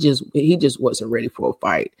ate. He just wasn't ready for a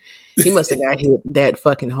fight. He must have got hit that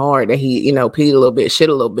fucking hard that he, peed a little bit, shit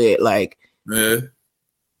a little bit. Like, yeah,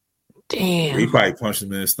 damn. He probably punched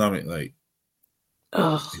him in his stomach. Like,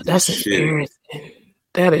 oh, that's embarrassing.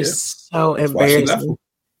 That is so embarrassing.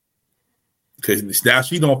 Because now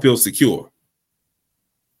she don't feel secure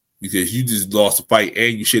because you just lost a fight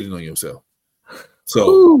and you shitting on yourself. So.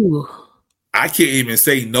 Ooh. I can't even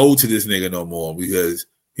say no to this nigga no more because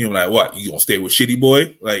he was like, what? You gonna stay with shitty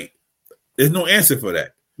boy? Like, there's no answer for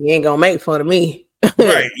that. You ain't gonna make fun of me.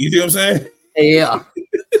 Right. You see what I'm saying? Yeah.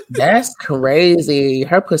 That's crazy.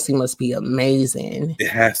 Her pussy must be amazing. It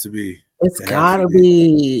has to be. It's gotta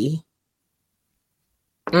be.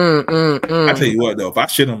 I tell you what, though, if I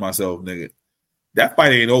shit on myself, nigga, that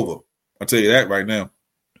fight ain't over. I'll tell you that right now.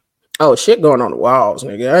 Oh, shit going on the walls,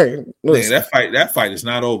 nigga. That fight is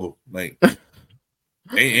not over. Like,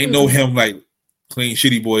 ain't no him like clean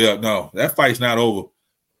shitty boy up. No, that fight's not over,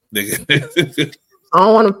 nigga. I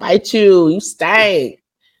don't want to fight you. You stink.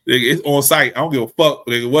 Nigga, it's on site. I don't give a fuck,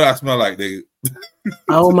 nigga. What I smell like, nigga.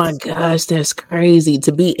 Oh my gosh, that's crazy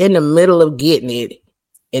to be in the middle of getting it,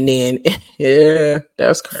 and then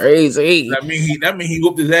that's crazy. That mean he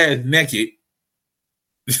whooped his ass naked.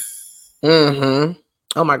 Mm-hmm.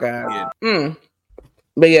 Oh my god. Yeah.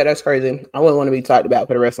 But yeah, that's crazy. I wouldn't want to be talked about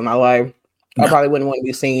for the rest of my life. No. I probably wouldn't want to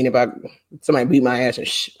be seen if somebody beat my ass and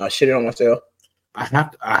shit it on myself. I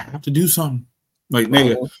have to do something. Like,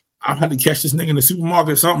 nigga, I have to catch this nigga in the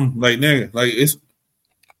supermarket or something. Like, nigga, like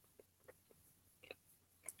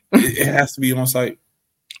it has to be on site.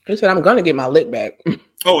 He said, I'm gonna get my lick back.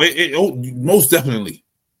 Oh, most definitely.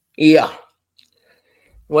 Yeah.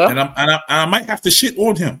 Well, and I might have to shit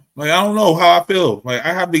on him. Like, I don't know how I feel. Like,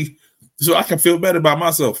 I have to, so I can feel better about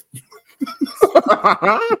myself.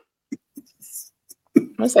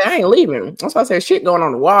 I said, I ain't leaving. That's why I said shit going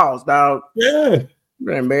on the walls, dog. Yeah. You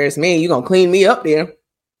gonna embarrass me. You gonna clean me up there.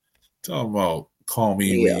 Talking about call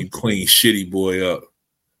me when you clean shitty boy up.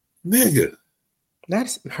 Nigga.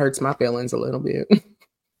 That hurts my feelings a little bit.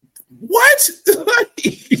 What?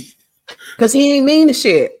 Because he ain't mean the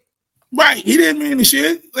shit. Right. He didn't mean the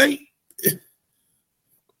shit. Like,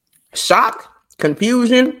 shock,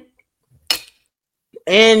 confusion,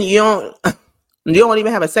 and you don't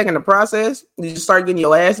even have a second to process. You just start getting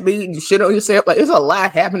your ass beat. You shit on yourself. Like, it's a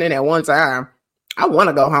lot happening at one time. I want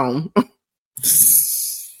to go home.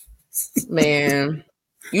 Man,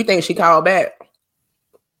 you think she called back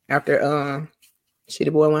after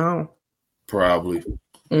Shitty Boy went home? Probably.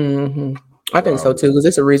 Mm-hmm. I think so too, because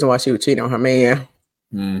it's a reason why she would cheat on her man.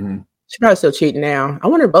 Mm-hmm. She probably still cheating now. I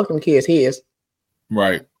wonder if both them kids his.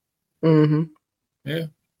 Right. Mm-hmm. Yeah.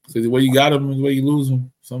 So the way you got them is the way you lose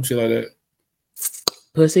them. Some shit like that.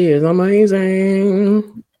 Pussy is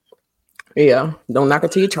amazing. Yeah. Don't knock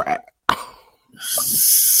it till you try it.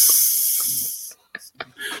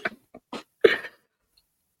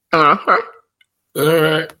 Uh-huh. All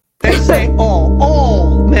right. They say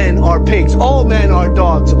all men are pigs, all men are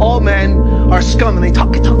dogs, all men are scum, and they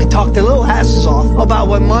talk their little asses off about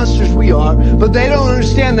what monsters we are, but they don't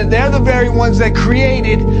understand that they're the very ones that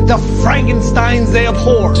created the Frankensteins they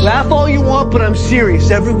abhor. Laugh all you want, but I'm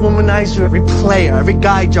serious. Every womanizer, every player, every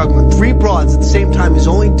guy juggling 3 broads at the same time is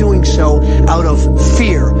only doing so out of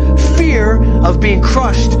fear. Fear of being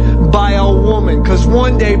crushed by a woman, because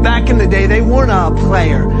one day, back in the day, they weren't a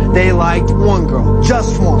player. They liked one girl,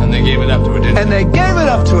 just one. And they gave it up to her, didn't they? And they gave it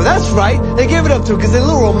up to her. That's right. They gave it up to her because they're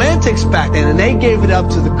little romantics back then. And they gave it up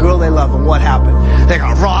to the girl they love. And what happened? They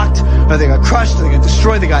got rocked, or they got crushed, or they got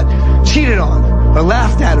destroyed, they got cheated on, or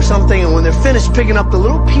laughed at, or something. And when they're finished picking up the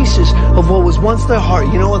little pieces of what was once their heart,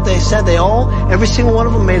 you know what they said? Every single one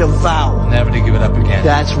of them made a vow. Never to give it up again.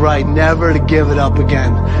 That's right. Never to give it up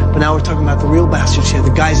again. But now we're talking about the real bastards here. The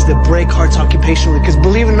guys that break hearts occupationally. Because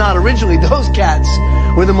believe it or not, originally those cats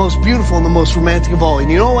were the most beautiful and the most romantic of all.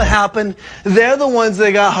 And you know what happened? They're the ones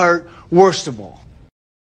that got hurt worst of all.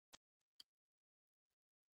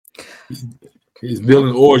 His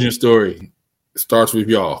villain origin story starts with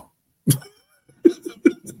y'all.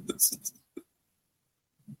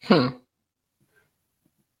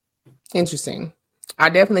 Interesting. I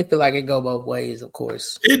definitely feel like it go both ways, of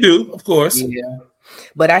course. It do, of course. Yeah.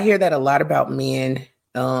 But I hear that a lot about men.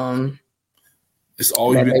 It's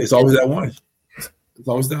always that one. It's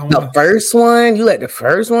always that one. The first one, you let the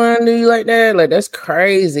first one do you like that? Like, that's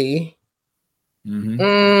crazy.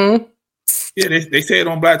 Mm-hmm. Yeah, they say it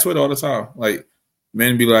on Black Twitter all the time. Like,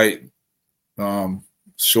 men be like,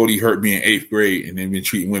 shorty hurt me in 8th grade, and then been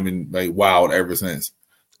treating women like wild ever since.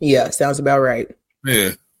 Yeah, sounds about right.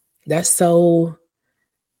 Yeah. That's so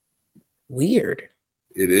weird.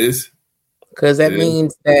 It is. Because that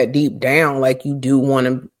means that deep down, like, you do want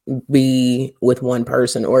to be with one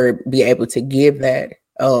person or be able to give that.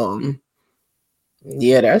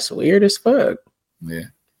 Yeah, that's weird as fuck. Yeah.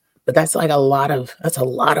 But that's like a lot of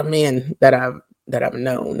men that I've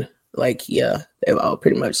known. Like, yeah, they've all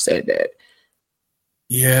pretty much said that.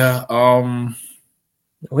 Yeah.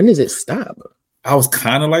 When does it stop? I was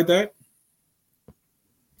kind of like that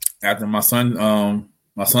after my son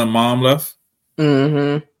mom left.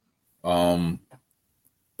 Mm-hmm.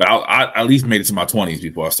 But I at least made it to my 20s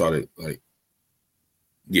before I started like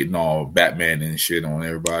getting all Batman and shit on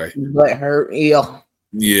everybody. But hurt, yeah.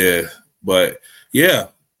 Yeah, but yeah,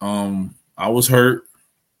 I was hurt,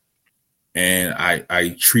 and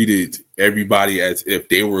I treated everybody as if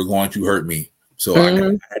they were going to hurt me. So I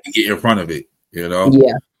had to get in front of it, you know.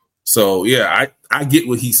 Yeah. So yeah, I get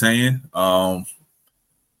what he's saying. I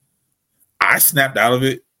snapped out of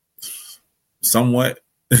it somewhat.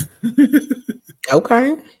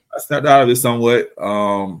 Okay. I snapped out of it somewhat.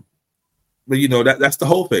 But you know, that's the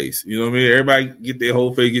whole phase. You know what I mean? Everybody get their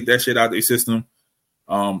whole phase, get that shit out of their system.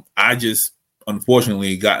 I just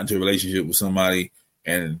unfortunately got into a relationship with somebody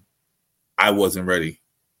and I wasn't ready.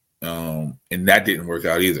 And that didn't work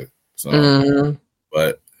out either. So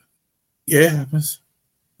but yeah, it happens.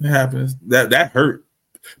 It happens. That hurt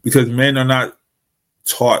because men are not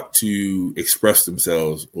taught to express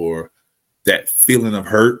themselves or that feeling of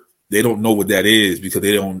hurt. They don't know what that is because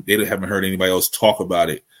they haven't heard anybody else talk about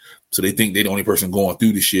it. So they think they're the only person going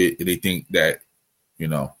through the shit, and they think that, you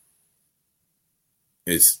know,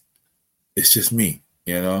 it's just me,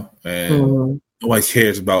 you know, and nobody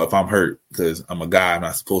cares about if I'm hurt because I'm a guy. I'm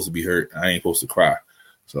not supposed to be hurt. I ain't supposed to cry.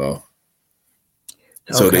 So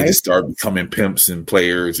they just start becoming pimps and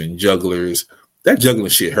players and jugglers. That juggling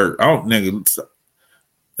shit hurt. I don't nigga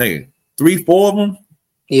 3-4 of them.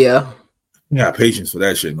 Yeah. You got patience for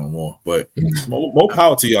that shit no more. But more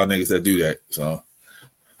power to y'all niggas that do that. So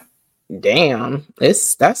damn,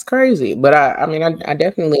 that's crazy. But I mean, I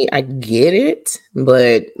definitely I get it.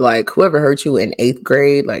 But like, whoever hurt you in 8th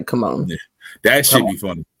grade, like, come on, that shit be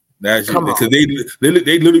funny. That shit, because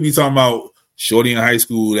they literally be talking about shorty in high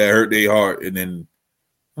school that hurt their heart, and then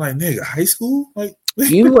I'm like, nigga, high school, like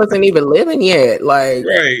you wasn't even living yet, like,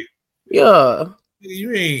 right? Yeah,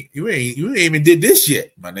 you ain't even did this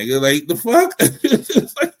yet, my nigga. Like, the fuck?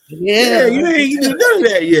 Like, yeah, you ain't done none of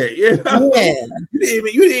that yet. Yeah,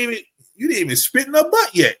 you didn't even spit in her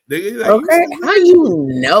butt yet, nigga. Like, okay, how you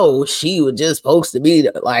know she was just supposed to be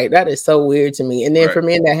like that is so weird to me. And then for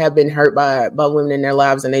men that have been hurt by women in their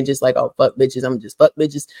lives and they just like, oh fuck bitches, I'm just fuck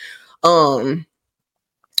bitches.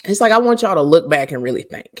 It's like I want y'all to look back and really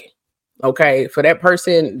think. Okay, for that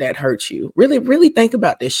person that hurt you, really, really think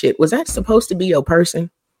about this shit. Was that supposed to be your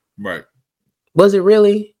person? Right. Was it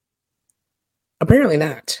really? Apparently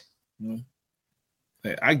not.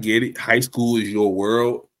 Hey, I get it. High school is your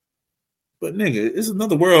world. But nigga, it's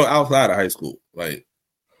another world outside of high school. Like,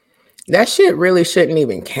 that shit really shouldn't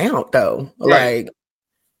even count though. Right. Like,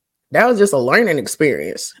 that was just a learning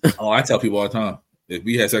experience. Oh, I tell people all the time, if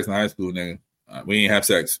we had sex in high school, nigga, we ain't have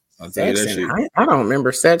sex. I'll tell you that shit. I don't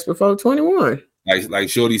remember sex before 21. Like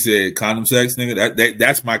Shorty said, condom sex, nigga.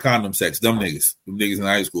 That's my condom sex. Them niggas in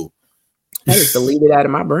high school. I just deleted it out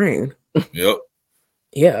of my brain. Yep.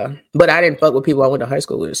 Yeah, but I didn't fuck with people I went to high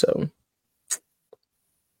school with, so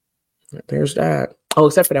there's that. Oh,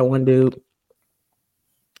 except for that one dude.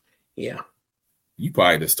 Yeah. You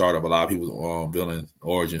probably the start of a lot of people's villain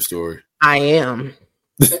origin story. I am.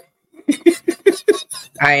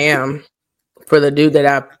 I am. For the dude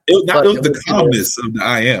that it was the calmness of the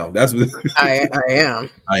I am. That's what I am.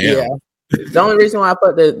 I am. Yeah. The only reason why I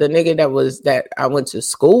put the nigga that I went to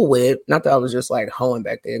school with, not that I was just like hoeing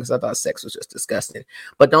back then because I thought sex was just disgusting,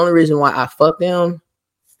 but the only reason why I fucked them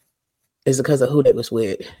is because of who they was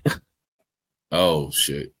with. Oh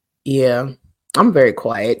shit. Yeah. I'm very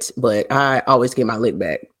quiet, but I always get my lick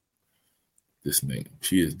back. This nigga,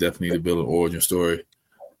 she is definitely the villain origin story.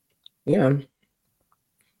 Yeah.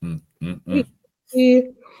 Yeah.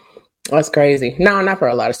 That's crazy. No, not for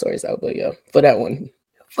a lot of stories though, but yeah, for that one,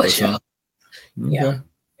 for sure. Yeah.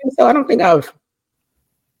 So I don't think I've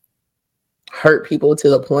hurt people to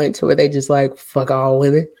the point to where they just like fuck all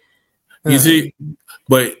women. You see,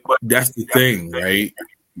 but that's the thing, right?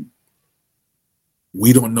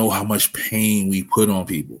 We don't know how much pain we put on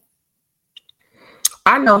people.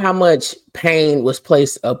 I know how much pain was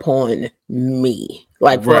placed upon me.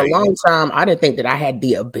 Like for a long time, I didn't think that I had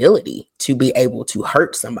the ability to be able to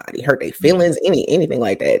hurt somebody, hurt their feelings, anything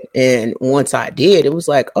like that. And once I did, it was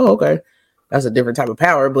like, oh, okay, that's a different type of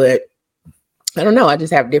power. But I don't know. I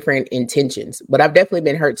just have different intentions. But I've definitely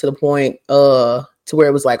been hurt to the point to where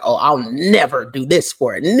it was like, oh, I'll never do this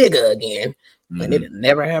for a nigga again. And it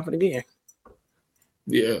never happened again.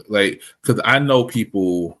 Yeah, like, because I know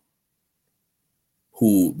people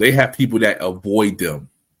who they have people that avoid them.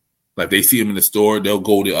 Like they see them in the store, they'll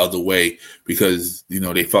go the other way because, you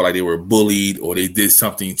know, they felt like they were bullied or they did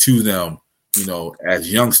something to them, you know,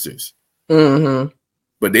 as youngsters. Mm-hmm.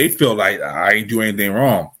 But they feel like I ain't do anything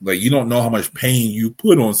wrong. Like you don't know how much pain you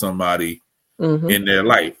put on somebody in their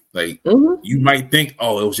life. Like you might think,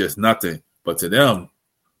 oh, it was just nothing. But to them,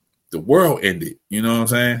 the world ended. You know what I'm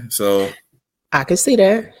saying? So I can see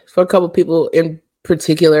that for a couple people in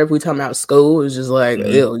particular. If we talking about school, it's just like,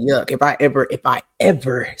 ew, yuck. If I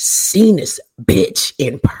ever seen this bitch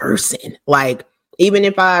in person, like even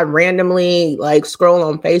if I randomly like scroll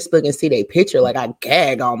on Facebook and see their picture, like I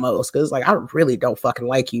gag almost because like I really don't fucking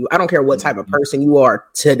like you. I don't care what type of person you are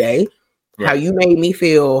today. How you made me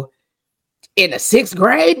feel in the 6th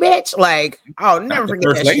grade, bitch. Like I'll never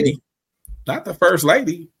forget that shit. Not the first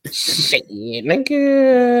lady. Shit, nigga.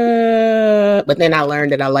 But then I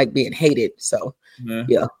learned that I like being hated. So,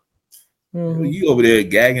 yeah. You over there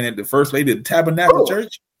gagging at the first lady at the Tabernacle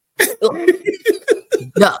Church?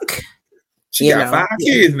 Duck. She got 5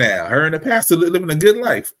 kids now. Her and the pastor living a good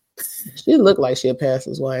life. She looked like she a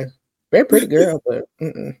pastor's wife. Very pretty girl, but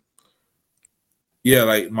yeah,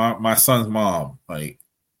 like my son's mom. Like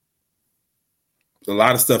a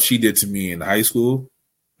lot of stuff she did to me in high school.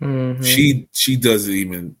 She doesn't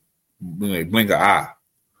even blink an eye.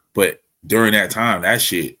 But during that time, that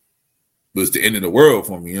shit was the end of the world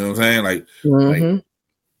for me. You know what I'm saying? Like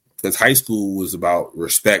because high school was about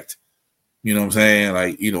respect. You know what I'm saying?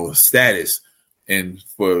 Like, you know, status. And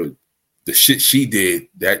for the shit she did,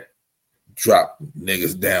 that dropped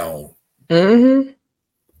niggas down.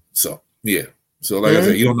 So, yeah. So, like I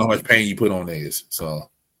said, you don't know how much pain you put on niggas. So,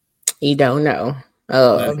 you don't know.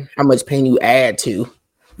 how much pain you add to.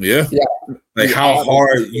 Yeah. Like how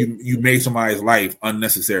hard you made somebody's life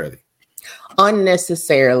unnecessarily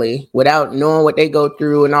without knowing what they go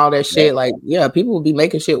through and all that shit. Like, yeah, people will be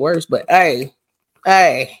making shit worse. But hey,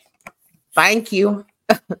 thank you.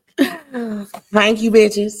 Thank you,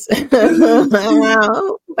 bitches.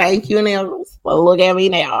 Thank you, niggas. Well, look at me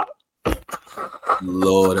now.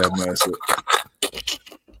 Lord have mercy.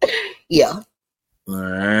 Yeah. All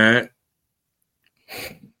right.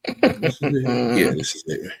 This is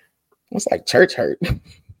it. It's like church hurt.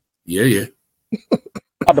 Yeah.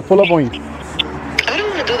 About to pull up on you. I don't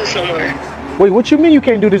want to do this no more. Wait, what you mean you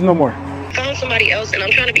can't do this no more? Found somebody else, and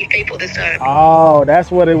I'm trying to be faithful this time. Oh,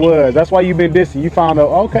 that's what it was. That's why you been dissing. You found out,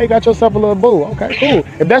 okay, got yourself a little boo. Okay, cool.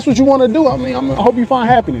 If that's what you want to do, I mean, I hope you find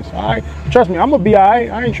happiness. All right, trust me, I'm gonna be all right.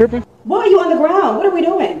 I ain't tripping. Why are you on the ground? What are we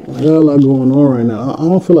doing? There's a lot going on right now. I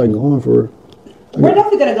don't feel like going for it. We're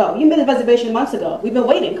definitely gonna go. You made the reservation months ago. We've been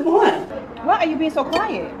waiting. Come on. Why are you being so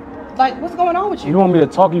quiet? Like, what's going on with you? You want me to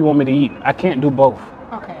talk or you want me to eat? I can't do both.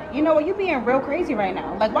 Okay. You know what? You're being real crazy right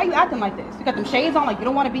now. Like, why are you acting like this? You got them shades on like you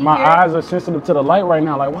don't want to be My here? eyes are sensitive to the light right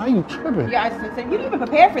now. Like, why are you tripping? Your eyes are sensitive. You didn't even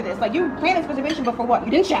prepare for this. Like, you planned this reservation before what?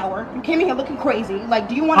 You didn't shower. You came in here looking crazy. Like,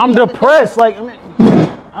 do you want to I'm depressed. Like,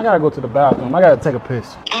 I gotta go to the bathroom. I gotta take a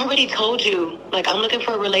piss. I already told you. Like, I'm looking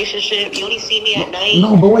for a relationship. You only see me at night.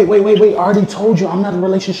 No, but wait. I already told you I'm not a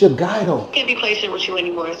relationship guy, though. I can't be patient with you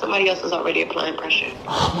anymore. Somebody else is already applying pressure.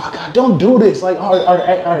 Oh, my God. Don't do this. Like, all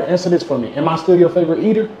right, answer this for me. Am I still your favorite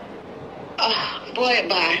eater? Boy,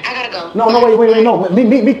 bye. I gotta go. No, wait. No.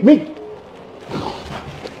 Me.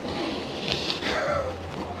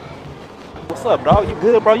 What's up, dog? You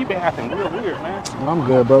good, bro? You been acting real weird, man. I'm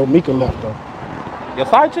good, bro. Mika left, though. Your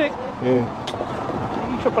side chick?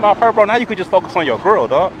 Yeah. You tripping off her, bro? Now you could just focus on your girl,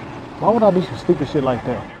 dog. Why would I do some stupid shit like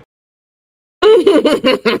that?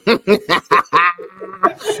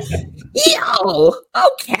 Yo,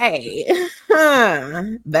 okay.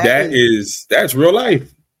 That's real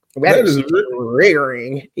life. That is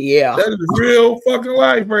triggering. Yeah. That is real fucking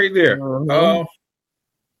life right there.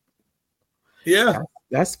 Yeah.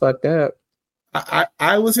 That's fucked up.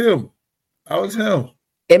 I was him.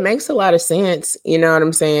 It makes a lot of sense, you know what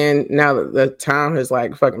I'm saying? Now that the time has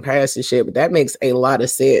like fucking passed and shit, but that makes a lot of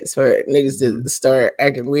sense for niggas to start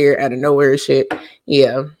acting weird out of nowhere and shit.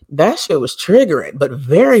 Yeah, that shit was triggering, but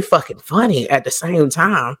very fucking funny at the same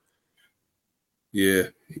time. Yeah.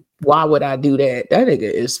 Why would I do that? That nigga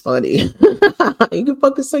is funny. You can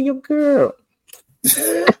focus on your girl.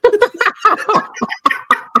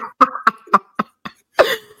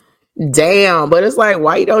 Damn, but it's like,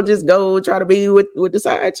 why you don't just go try to be with the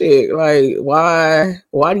side chick? Like, why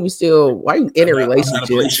are you in a relationship? I'm not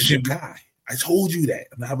a relationship guy. I told you that.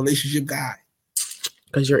 I'm not a relationship guy.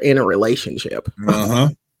 Because you're in a relationship. Uh-huh.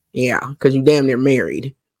 Yeah, because you damn near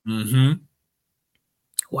married. Mm-hmm.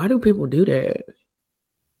 Why do people do that?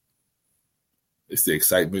 It's the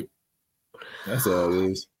excitement. That's all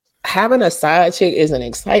it is. Having a side chick is an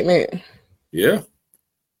excitement. Yeah.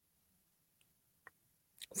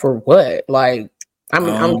 For what? Like, I'm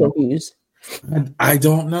confused. I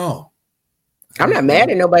don't know. I'm not mad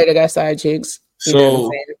at nobody that got side chicks. So,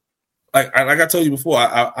 like I told you before,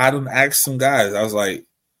 I done asked some guys. I was like,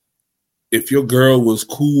 if your girl was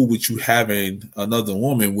cool with you having another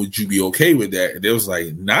woman, would you be okay with that? And they was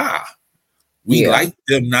like, nah. We like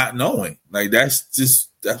them not knowing. Like, that's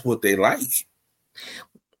what they like.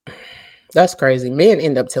 That's crazy. Men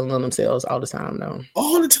end up telling on themselves all the time, though.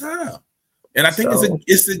 All the time. And I think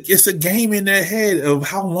it's a game in their head of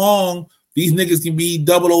how long these niggas can be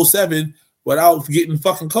 007 without getting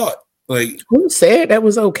fucking caught. Like, who said that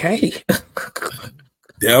was okay?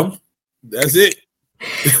 Them. That's it.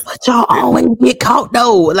 But y'all always get caught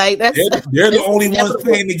though. Like they're the only ones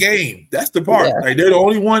playing the game. That's the part. Yeah. Like they're the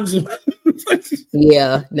only ones.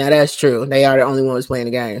 Yeah, now that's true. They are the only ones playing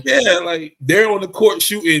the game. Yeah, like they're on the court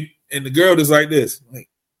shooting, and the girl is like this. Like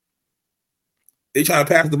they trying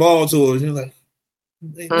to pass the ball to her. And you're like,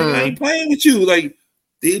 I ain't playing with you. Like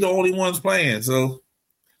they're the only ones playing. So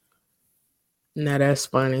now that's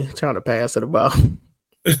funny. Trying to pass the ball.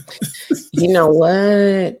 You know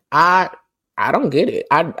what? I don't get it.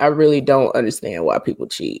 I really don't understand why people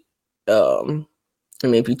cheat. I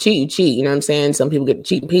mean, if you cheat, you cheat. You know what I'm saying? Some people get to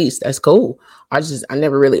cheat in peace. That's cool. I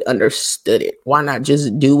never really understood it. Why not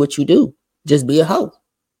just do what you do? Just be a hoe.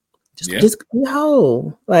 Just be a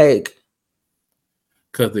hoe. Like,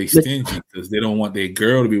 because they stingy. Because they don't want their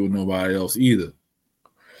girl to be with nobody else either.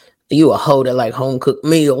 You a hoe that like home cooked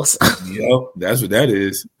meals. Yep, that's what that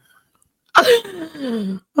is.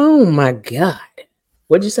 Oh my God.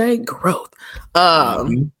 What'd you say? Growth.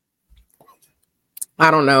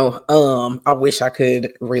 I don't know. I wish I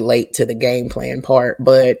could relate to the game plan part,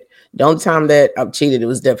 but the only time that I've cheated, it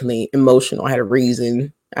was definitely emotional. I had a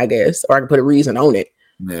reason, I guess, or I could put a reason on it.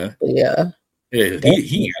 Yeah. But yeah. Yeah,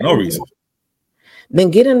 he got no reason. Then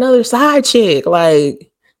get another side chick.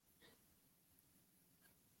 Like,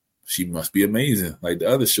 she must be amazing, like the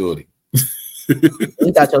other shorty.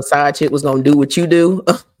 You thought your side chick was gonna do what you do?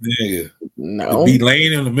 Nigga. No. Be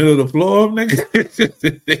laying in the middle of the floor, nigga.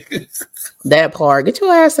 That part. Get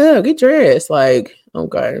your ass up. Get dressed. Like,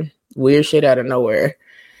 okay. Weird shit out of nowhere.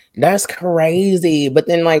 That's crazy. But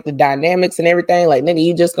then, like, the dynamics and everything, like, nigga,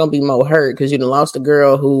 you just gonna be more hurt because you done lost a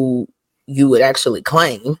girl who you would actually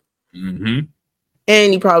claim. Mm-hmm.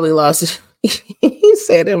 And you probably lost. He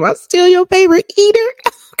said, am I still your favorite eater?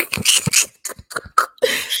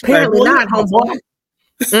 Apparently not, homeboy.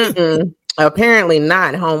 Mm-mm. Apparently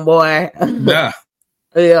not, homeboy. Nah.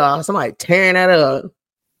 Yeah, somebody tearing that up.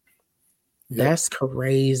 Yep. That's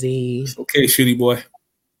crazy. Okay, shitty boy.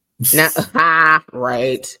 Now,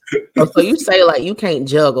 right. So you say like you can't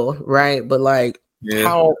juggle, right? But like,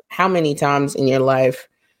 how many times in your life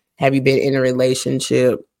have you been in a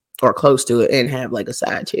relationship or close to it and have like a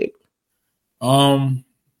side chick? 2-3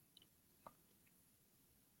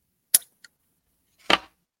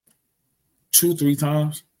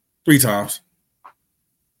 times. 3 times.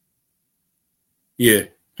 Yeah,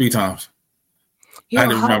 3 times. I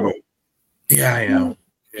didn't remember. Yeah, I am.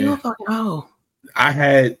 You fucking hoe. I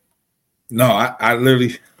had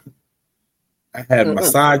literally had my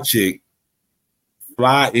side chick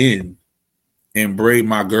fly in and braid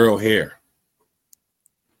my girl hair.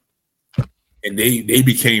 And they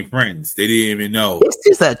became friends. They didn't even know. This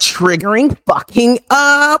is a triggering fucking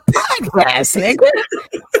podcast, nigga.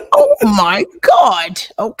 Oh my God.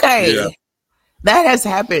 Okay. Yeah. That has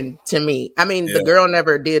happened to me. I mean, the girl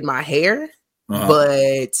never did my hair,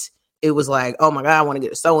 but it was like, oh my God, I want to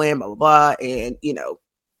get a sew-in, blah, blah, blah. And, you know,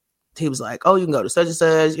 he was like, oh, you can go to such and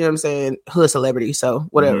such, you know what I'm saying? Hood celebrity, so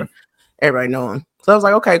whatever. Everybody know him. So I was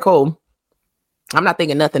like, okay, cool. I'm not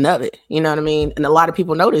thinking nothing of it. You know what I mean? And a lot of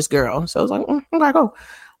people know this girl. So I was like, okay, cool.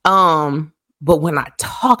 But when I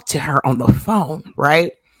talked to her on the phone,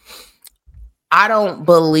 right? I don't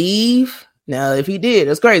believe, now if he did,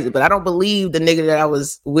 it's crazy, but I don't believe the nigga that I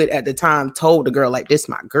was with at the time told the girl, like, this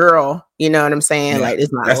my girl. You know what I'm saying? Yeah, like,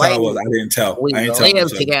 this my lady. How I was. I didn't tell. We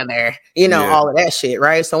live together. You know, all of that shit,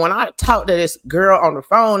 right? So when I talked to this girl on the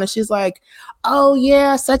phone and she's like, oh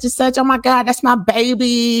yeah, such and such. Oh my God, that's my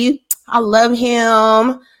baby. I love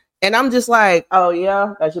him. And I'm just like, oh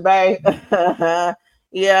yeah, that's your babe.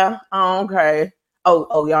 Yeah. Oh, okay.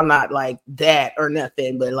 Oh, y'all not like that or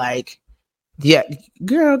nothing, but like, yeah,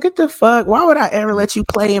 girl, get the fuck. Why would I ever let you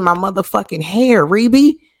play in my motherfucking hair,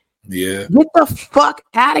 Reby? Yeah. Get the fuck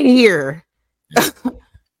out of here.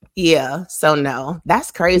 Yeah. So no,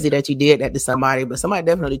 that's crazy that you did that to somebody, but somebody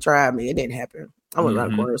definitely tried me. It didn't happen. I went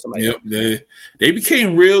around the corner with somebody. Yep. They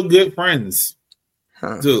became real good friends.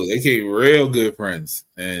 Dude, they became real good friends.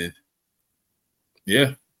 And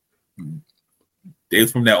yeah. They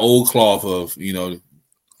from that old cloth of, you know,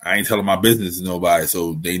 I ain't telling my business to nobody,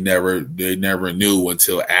 so they never knew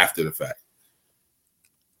until after the fact.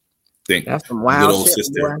 That's some wild shit,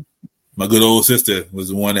 sister. Boy. My good old sister was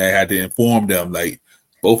the one that had to inform them, like,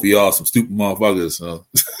 both of y'all some stupid motherfuckers. So.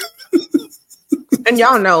 And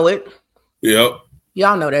y'all know it. Yep.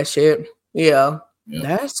 Y'all know that shit. Yeah. Yep.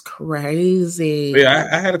 That's crazy. Yeah,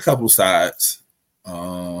 I had a couple sides.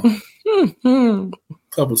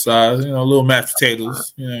 Couple sides, you know, little mashed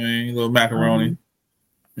potatoes, you know what I mean? A little macaroni.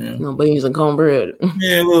 Yeah. No beans and cornbread.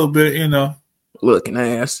 Yeah, a little bit, you know. Looking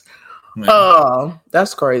ass. Yeah. Oh,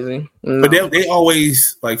 that's crazy. No. But they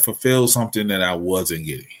always like fulfill something that I wasn't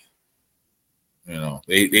getting. You know,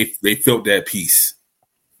 they felt that piece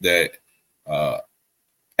that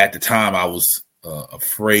at the time I was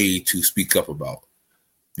afraid to speak up about.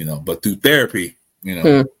 You know, but through therapy, you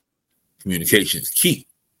know, communication is key.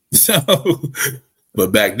 So,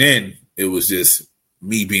 but back then it was just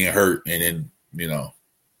me being hurt and then, you know,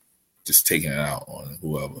 just taking it out on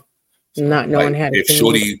whoever. So, not knowing how to. If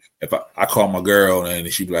shorty, if I call my girl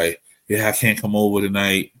and she'd be like, "Yeah, I can't come over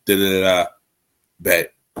tonight,"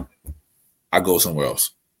 bet I go somewhere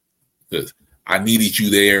else because I needed you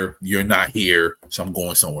there. You're not here, so I'm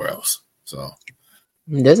going somewhere else. So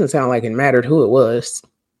it doesn't sound like it mattered who it was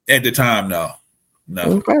at the time. No.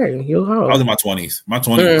 Okay, you I was in my 20s. My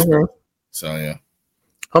 20s. Mm-hmm. So yeah.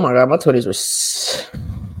 Oh my God, my 20s were.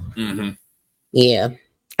 Mm-hmm. Yeah.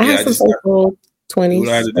 I had some so 20s.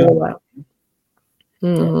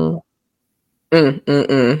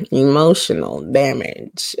 Emotional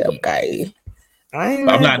damage. Okay. I'm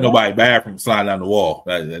not nobody bad from sliding down the wall.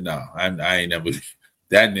 No, I ain't never.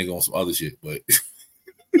 that nigga on some other shit, but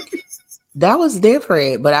that was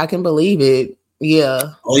different. But I can believe it.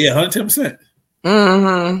 Yeah. Oh yeah, 110%.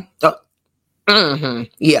 Mm-hmm.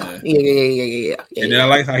 Yeah. And then I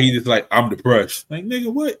like how he just like, I'm depressed. Like,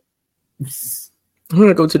 nigga, what? I'm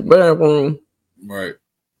gonna go to the bathroom. Right.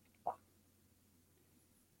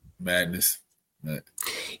 Madness.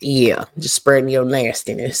 Yeah, just spreading your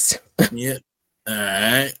nastiness. Yeah. All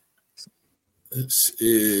right. This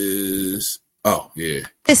is. Oh, yeah.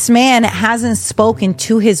 This man hasn't spoken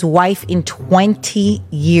to his wife in 20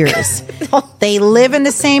 years. They live in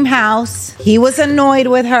the same house. He was annoyed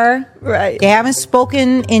with her. Right. They haven't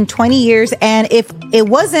spoken in 20 years. And if it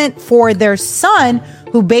wasn't for their son,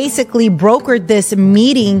 who basically brokered this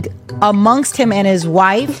meeting amongst him and his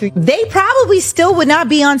wife, they probably still would not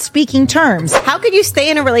be on speaking terms. How could you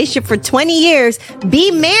stay in a relationship for 20 years,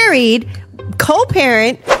 be married,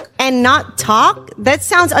 co-parent, and not talk? That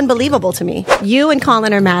sounds unbelievable to me. You and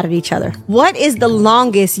Colin are mad at each other. What is the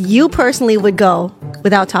longest you personally would go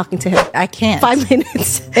without talking to him? I can't. 5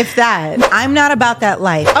 minutes. If that. I'm not about that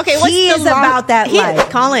life. Okay, what's he is about that life.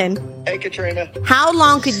 Colin. Hey, Katrina. How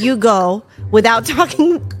long could you go without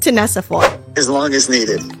talking to Nessa for? As long as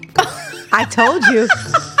needed. I told you.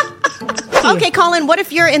 Okay, Colin, what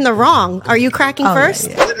if you're in the wrong? Are you cracking first?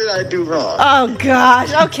 Yeah. What did I do wrong? Oh,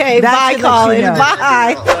 gosh. Okay, bye, Colin. You know.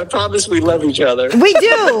 Bye. I promise we love each other. We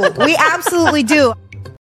do. We absolutely do.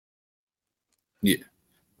 Yeah.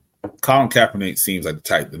 Colin Kaepernick seems like the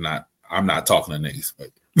type that I'm not talking to niggas, but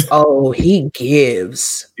oh, he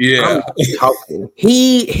gives. Yeah.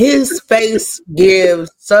 His face gives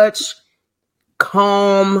such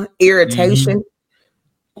calm irritation. Mm-hmm.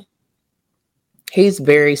 He's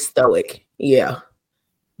very stoic. Yeah.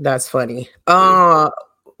 That's funny. Well,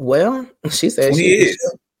 she said she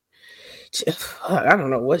is. I don't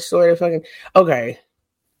know what sort of fucking okay.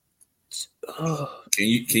 Can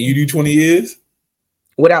you do 20 years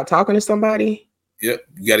without talking to somebody? Yep,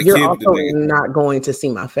 you got a You're kid also with the nigga. not going to see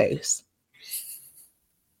my face.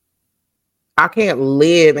 I can't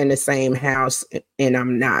live in the same house and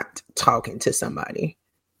I'm not talking to somebody.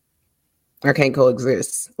 I can't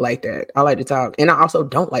coexist like that. I like to talk, and I also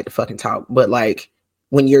don't like to fucking talk. But like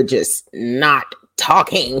when you're just not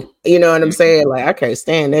talking, you know what I'm saying? Like I can't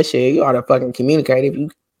stand that shit. You ought to fucking communicate. If you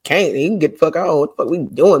can't, you can get the fuck out. What the fuck we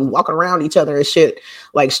doing? Walking around each other and shit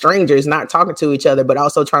like strangers, not talking to each other, but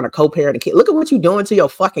also trying to co-parent a kid. Look at what you're doing to your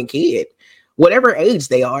fucking kid, whatever age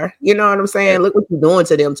they are. You know what I'm saying? Look what you're doing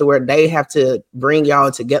to them to where they have to bring y'all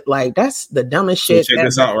to get like that's the dumbest shit. So check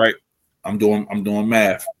this out, right? I'm doing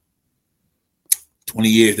math. 20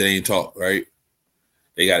 years they ain't talk, right?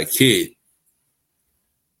 They got a kid.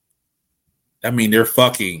 I mean, they're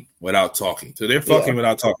fucking without talking. So they're fucking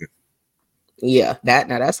without talking. Yeah,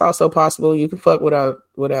 that's also possible. You can fuck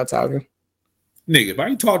without talking. Nigga, if I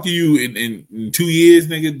ain't talk to you in 2 years,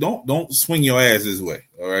 nigga, don't swing your ass this way.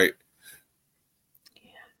 All right.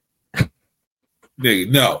 Yeah. Nigga,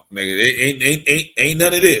 no, nigga, ain't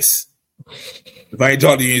none of this. If I ain't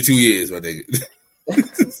talk to you in 2 years, my nigga.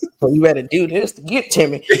 So you better do this to get to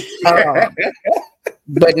me.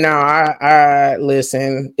 But no, I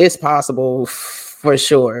listen. It's possible for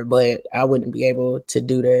sure, but I wouldn't be able to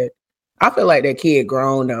do that. I feel like that kid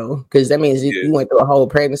grown though, because that means you went through a whole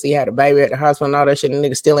pregnancy, had a baby at the hospital, and all that shit, and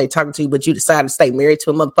nigga still ain't talking to you, but you decided to stay married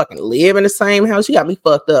to a motherfucking live in the same house. You got me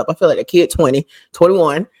fucked up. I feel like a kid 20,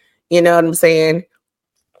 21. You know what I'm saying?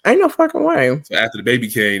 Ain't no fucking way. So after the baby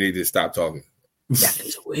came, they just stopped talking. That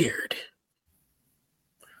is weird.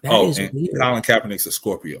 And Colin Kaepernick's a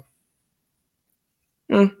Scorpio.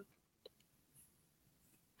 Okay.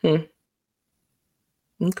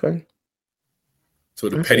 So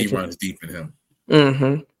the petty runs deep in him.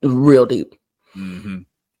 Real deep. Yeah,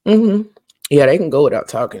 they can go without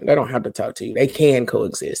talking. They don't have to talk to you. They can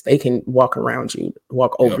coexist. They can walk around you,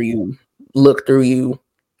 walk over you, look through you.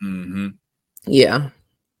 Yeah.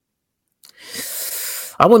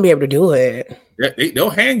 I wouldn't be able to do it. They'll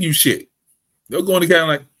hand you shit. They'll go in the cat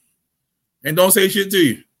like, and don't say shit to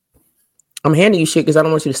you. I'm handing you shit because I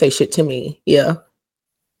don't want you to say shit to me. Yeah.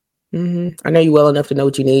 I know you well enough to know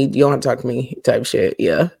what you need. You don't have to talk to me type shit.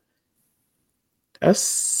 Yeah. That's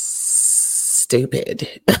stupid.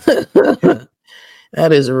 That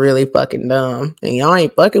is really fucking dumb. And y'all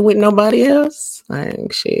ain't fucking with nobody else?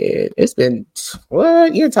 Like, shit. It's been,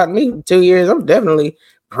 what? You're talking to me for 2 years. I'm definitely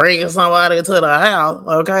bringing somebody to the house.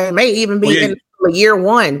 Okay. It may even be in year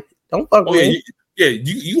one. Don't fuck with me. Yeah,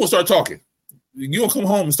 you gonna start talking. You gonna come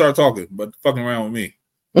home and start talking, but fucking around with me.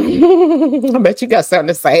 I bet you got something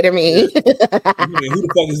to say to me. Who the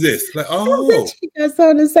fuck is this? Like, oh, I bet you got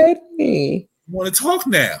something to say to me. Want to talk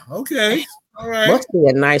now? Okay, all right. Must be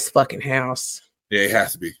a nice fucking house. Yeah, it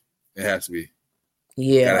has to be. It has to be.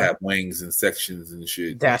 Yeah. Gotta have wings and sections and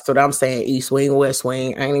shit. That's what I'm saying. East wing, west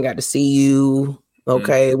wing. I ain't got to see you.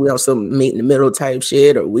 Okay. We on some meet in the middle type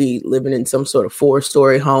shit, or we living in some sort of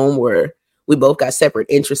 4-story home where we both got separate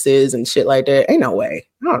interests and shit like that. Ain't no way.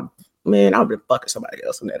 Man, I've been fucking somebody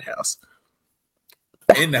else in that house.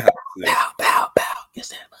 In the house. Bow, bow, bow. Yes,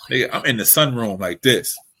 sir. Nigga, I'm in the sunroom like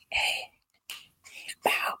this. Hey.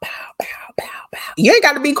 Bow, bow, bow, bow, bow. You ain't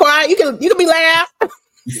got to be quiet. You can be loud.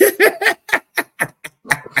 You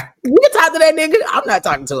can talk to that nigga. I'm not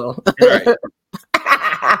talking to him. Right.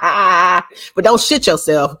 But don't shit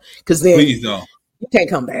yourself, because then please don't. You can't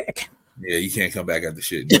come back. Yeah, you can't come back after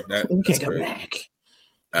shit. You can't come back.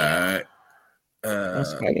 All right.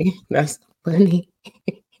 That's funny. That's funny.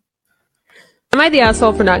 Am I the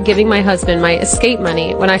asshole for not giving my husband my escape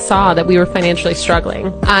money when I saw that we were financially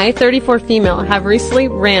struggling? I, 34 female, have recently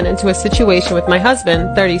ran into a situation with my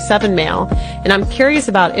husband, 37 male, and I'm curious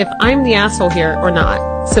about if I'm the asshole here or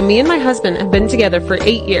not. So me and my husband have been together for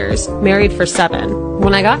 8 years, married for 7.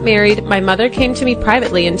 When I got married, my mother came to me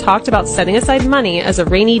privately and talked about setting aside money as a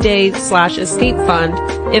rainy day / escape fund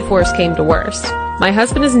if worse came to worst. My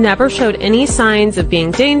husband has never showed any signs of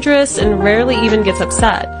being dangerous and rarely even gets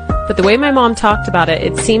upset. But the way my mom talked about it,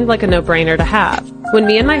 it seemed like a no-brainer to have. When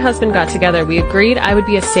me and my husband got together, we agreed I would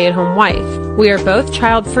be a stay-at-home wife. We are both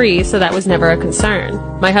child-free, so that was never a concern.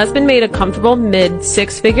 My husband made a comfortable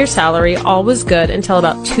mid-6-figure salary, all was good until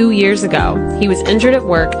about 2 years ago. He was injured at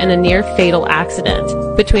work in a near-fatal accident.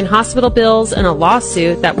 Between hospital bills and a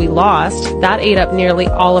lawsuit that we lost, that ate up nearly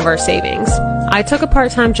all of our savings. I took a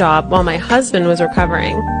part-time job while my husband was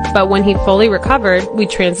recovering, but when he fully recovered, we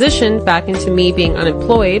transitioned back into me being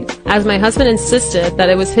unemployed, as my husband insisted that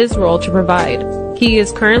it was his role to provide. He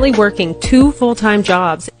is currently working 2 full-time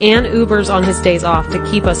jobs and Ubers on his days off to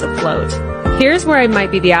keep us afloat. Here's where I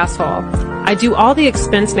might be the asshole. I do all the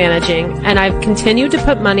expense managing, and I've continued to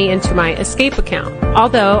put money into my escape account,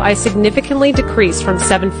 although I significantly decreased from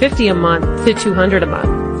 $750 a month to $200 a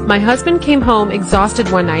month. My husband came home exhausted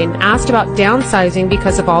one night and asked about downsizing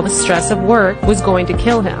because of all the stress of work was going to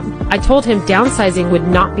kill him. I told him downsizing would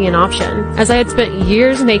not be an option, as I had spent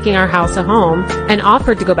years making our house a home and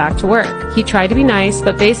offered to go back to work. He tried to be nice,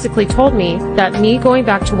 but basically told me that me going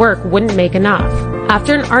back to work wouldn't make enough.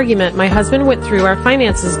 After an argument, my husband went through our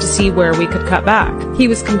finances to see where we could cut back. He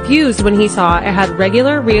was confused when he saw I had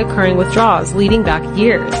regular reoccurring withdrawals leading back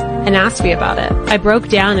years and asked me about it. I broke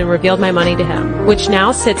down and revealed my money to him, which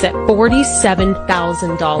now sits at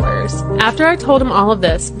 $47,000. After I told him all of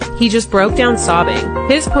this, he just broke down sobbing.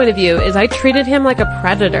 His point of view is I treated him like a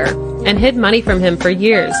predator and hid money from him for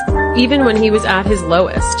years, even when he was at his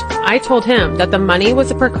lowest. I told him that the money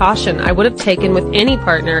was a precaution I would have taken with any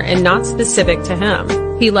partner and not specific to him.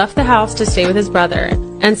 He left the house to stay with his brother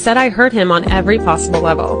and said I hurt him on every possible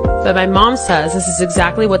level. But my mom says this is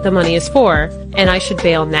exactly what the money is for, and I should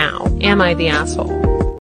bail now. Am I the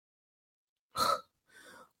asshole?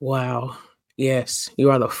 Wow. Yes,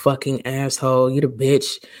 you are the fucking asshole. You the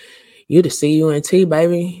bitch. You the CUNT,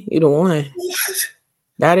 baby. You the one. What?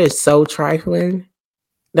 That is so trifling.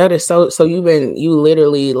 That is so you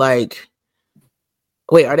literally like,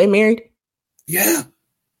 wait, are they married? Yeah.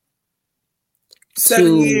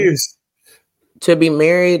 7 years. To be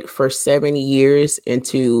married for 7 years and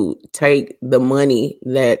to take the money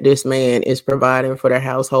that this man is providing for their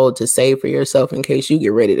household to save for yourself in case you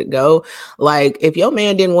get ready to go. Like, if your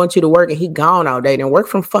man didn't want you to work and he gone all day, then work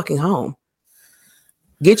from fucking home.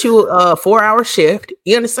 Get you a 4-hour shift.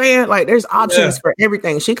 You understand? Like, there's options for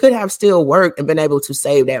everything. She could have still worked and been able to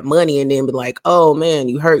save that money and then be like, oh man,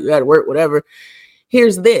 you hurt, you got to work, whatever.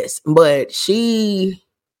 Here's this. But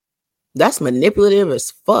that's manipulative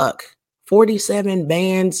as fuck. 47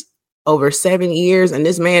 bands over 7 years. And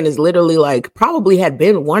this man is literally like, probably had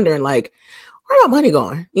been wondering like, where my money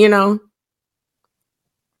going? You know?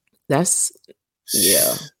 That's,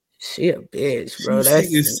 yeah. She a bitch, bro. That's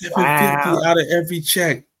 $750 out of every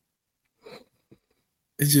check.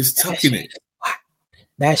 It's just tucking it.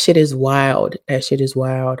 That shit is wild. That shit is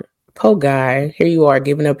wild. Poor guy. Here you are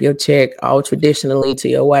giving up your check all traditionally to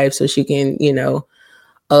your wife so she can, you know,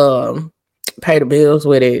 pay the bills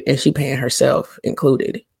with it, and she paying herself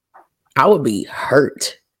included. I would be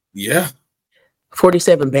hurt. Yeah.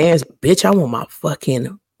 47 bands, bitch. I want my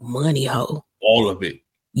fucking money, ho. All of it.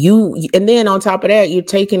 And then on top of that, you're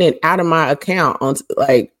taking it out of my account on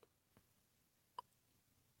like.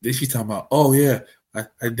 Then she's talking about, oh yeah, I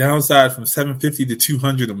downsized from $750 to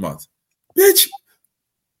 $200 a month. Bitch,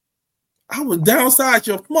 I would downsize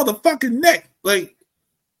your motherfucking neck. Like,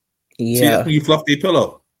 yeah. See, that's when you fluff their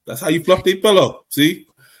pillow. That's how you fluff their pillow. See,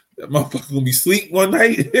 that motherfucker gonna be asleep one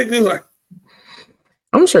night. Like,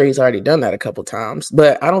 I'm sure he's already done that a couple times,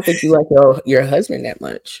 but I don't think you like your husband that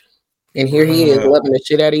much. And here he is loving the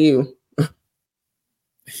shit out of you.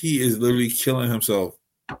 He is literally killing himself.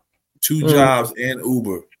 2 jobs and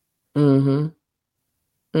Uber. Mm-hmm.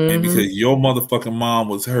 And because your motherfucking mom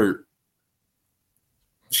was hurt,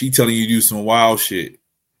 she telling you to do some wild shit.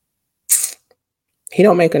 He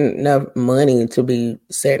don't make enough money to be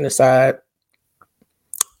setting aside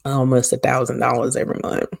almost $1,000 every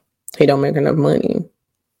month. He don't make enough money.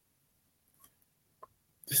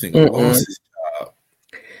 This nigga lost his job.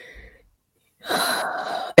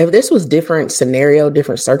 If this was different scenario,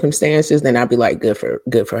 different circumstances, then I'd be like, good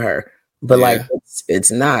for her. But like, it's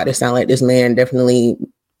not. It's not like this man definitely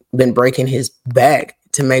been breaking his back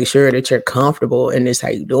to make sure that you're comfortable and this how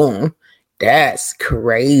you doing. That's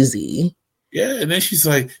crazy. Yeah, and then she's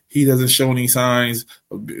like, he doesn't show any signs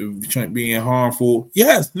of being harmful.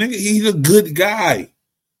 Yes, nigga, he's a good guy.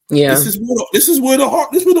 Yeah, this is where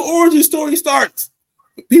the origin story starts.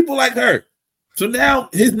 People like her. So now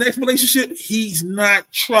his next relationship, he's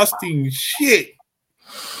not trusting shit.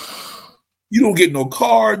 You don't get no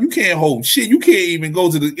car. You can't hold shit. You can't even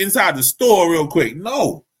go to the inside the store real quick.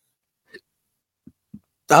 No.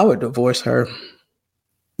 I would divorce her.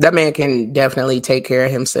 That man can definitely take care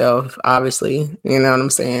of himself, obviously. You know what I'm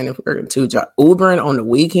saying? If we're 2 jobs, Ubering on the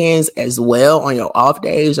weekends as well, on your off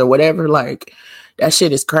days or whatever, like, that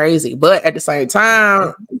shit is crazy. But at the same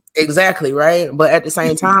time, exactly, right? But at the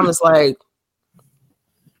same time, it's like,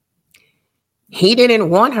 he didn't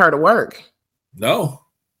want her to work. No.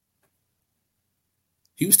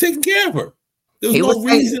 He was taking care of her. There was no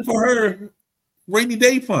reason for her rainy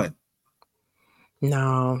day fund.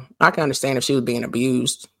 No, I can understand if she was being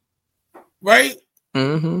abused. Right?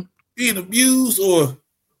 Mm-hmm. Being abused, or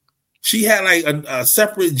she had like a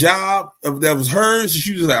separate job that was hers.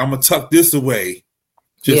 She was like, I'm going to tuck this away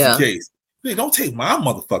just in case. Hey, don't take my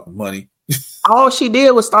motherfucking money. All she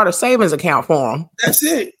did was start a savings account for him. That's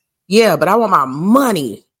it. Yeah, but I want my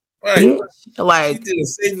money. Right. Like, she did a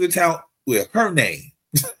savings account with her name.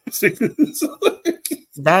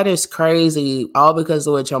 That is crazy. All because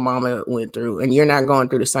of what your mama went through, and you're not going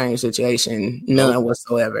through the same situation, none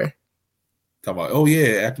whatsoever. Talking about, oh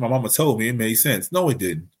yeah, after my mama told me, it made sense. No, it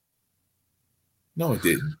didn't. Gosh,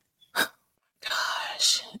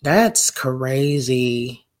 that's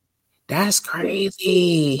crazy. That's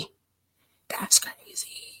crazy.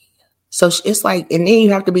 So it's like, and then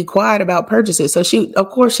you have to be quiet about purchases. So of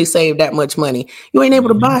course she saved that much money. You ain't able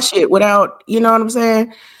to buy shit without, you know what I'm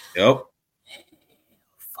saying? Yep.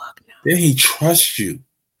 Fuck no. Then he trusts you.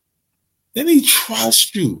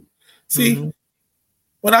 See,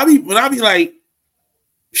 when I be like,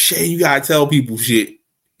 Shay, you gotta tell people shit.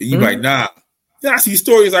 And you like, nah. Then I see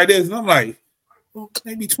stories like this, and I'm like, well,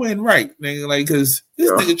 maybe twin right, nigga. Like, cause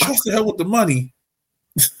this nigga trusted her with the money.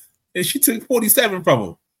 And she took 47 from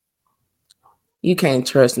him. You can't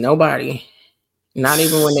trust nobody. Not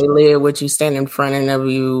even when they live with you, stand in front of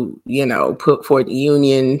you, you know, put forth the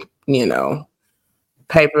union, you know,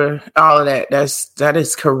 paper, all of that. That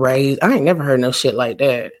is crazy. I ain't never heard no shit like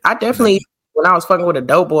that. I definitely, when I was fucking with a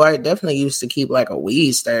dope boy, I definitely used to keep like a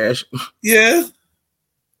weed stash. Yeah.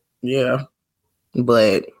 Yeah.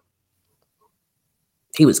 But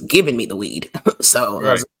he was giving me the weed. So it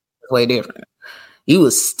was way different. You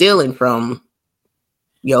was stealing from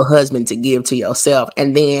your husband to give to yourself,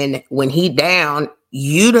 and then when he down,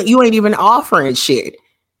 you ain't even offering shit.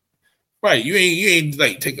 Right, you ain't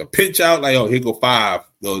like take a pinch out like, oh, here go 5.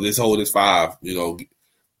 No, this hold is 5. You know,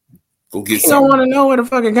 go get. You something. Don't want to know where the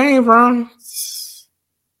fuck it came from.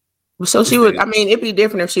 So she would. I mean, it'd be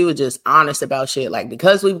different if she was just honest about shit. Like,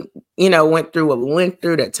 because we, you know, went through what we went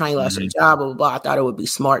through, that time lost her job, blah, blah, blah. I thought it would be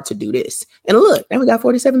smart to do this. And look, now we got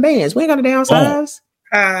 47 bands. We ain't got to downsize.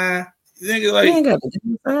 Nigga, like, we ain't got to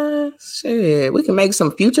downsize. Shit, we can make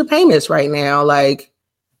some future payments right now. Like,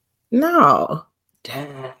 no,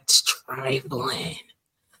 that's trifling.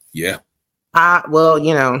 Yeah. Well,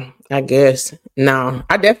 you know, I guess no.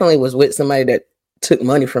 I definitely was with somebody that took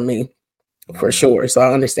money from me. For sure. So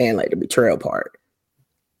I understand like the betrayal part.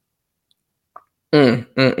 And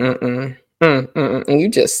you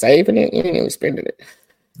just saving it? You ain't even spending it.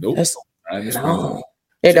 Nope. No.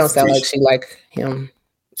 It don't sound like she like him.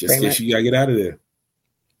 Just in case you gotta get out of there.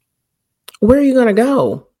 Where are you gonna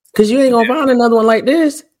go? Because you ain't gonna find another one like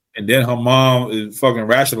this. And then her mom is fucking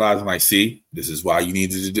rationalizing, like, see, this is why you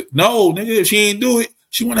need to do. No, nigga, if she ain't do it,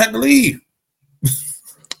 she wouldn't have to leave.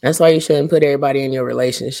 That's why you shouldn't put everybody in your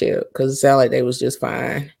relationship, because it sounded like they was just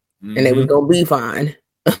fine. And they was gonna be fine.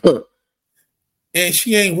 And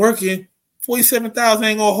she ain't working. 47,000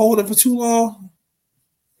 ain't gonna hold her for too long.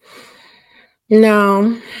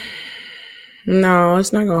 No. No,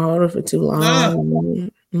 it's not gonna hold her for too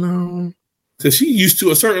long. No. Cause she used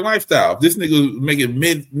to a certain lifestyle. If this nigga was making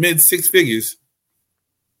mid six figures.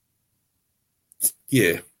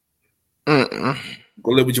 Yeah. Mm-mm.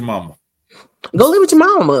 Go live with your mama. Go live with your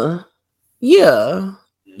mama. Yeah.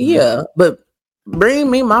 Yeah. But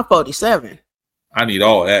bring me my 47. I need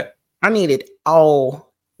all that. I need it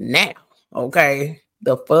all now. Okay.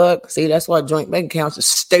 The fuck? See, that's why joint bank accounts are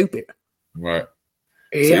stupid. Right.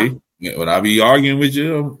 Yeah. See, when I be arguing with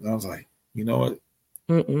you, I was like, you know what?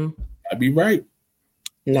 Mm-mm. I'd be right.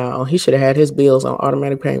 No, he should have had his bills on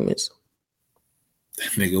automatic payments.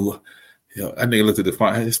 That nigga looked at the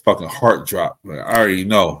phone, his fucking heart dropped. Like, I already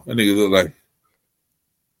know. That nigga look like,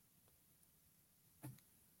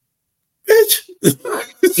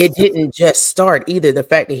 bitch. It didn't just start either. The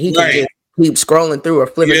fact that he could just keep scrolling through or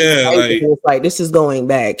flipping. It's like this is going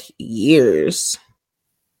back years.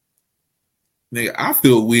 Nigga, I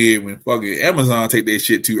feel weird when fucking Amazon take their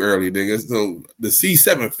shit too early, nigga. So the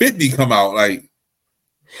C750 come out like.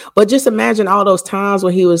 But just imagine all those times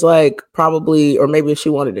when he was like, probably, or maybe if she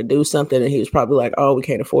wanted to do something and he was probably like, oh, we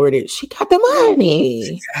can't afford it. She got the money.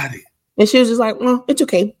 She got it. And she was just like, well, it's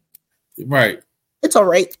okay. Right. It's all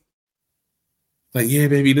right. Like, yeah,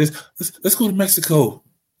 baby, let's go to Mexico.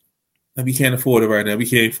 And we can't afford it right now. We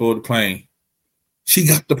can't afford the plane. She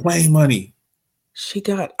got the plane money. She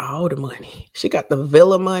got all the money. She got the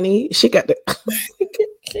villa money. She got the.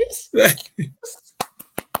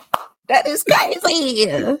 That is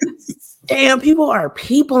crazy. Damn, people are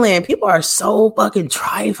peopling. People are so fucking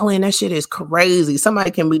trifling. That shit is crazy.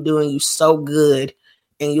 Somebody can be doing you so good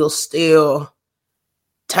and you'll still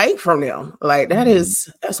take from them. Like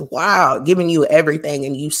that's wild. Giving you everything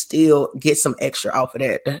and you still get some extra off of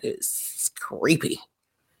that. That is creepy.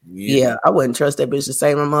 Yeah, I wouldn't trust that bitch to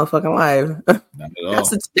save my motherfucking life. Not at all.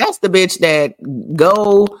 That's the bitch that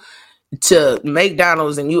go to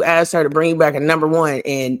McDonald's and you ask her to bring you back a number one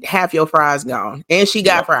and half your fries gone. And she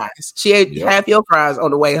got fries. She ate half your fries on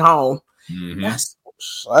the way home. Mm-hmm. That's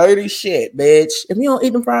shady shit, bitch. If you don't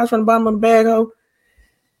eat them fries from the bottom of the bag, ho.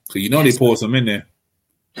 So you know they pour some in there.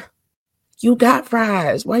 You got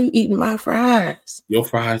fries. Why you eating my fries? Your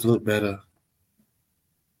fries look better.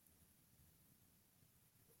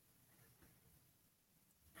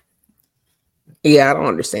 Yeah, I don't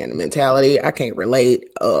understand the mentality. I can't relate.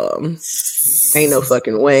 Ain't no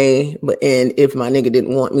fucking way. And if my nigga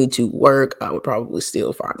didn't want me to work, I would probably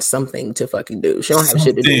still find something to fucking do. She don't have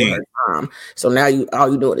shit to do with her time. So now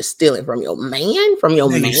all you doing is stealing from your man? From your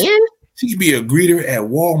man? She could be a greeter at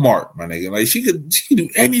Walmart, my nigga. Like she could do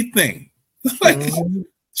anything. Like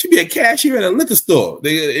she'd be a cashier at a liquor store,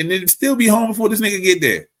 and then still be home before this nigga get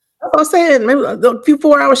there. That's what I'm saying. Maybe a few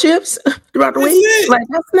 4-hour shifts throughout the week. Like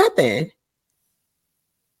that's nothing.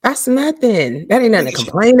 That's nothing. That ain't nothing to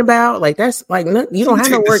complain about. Like that's like you don't have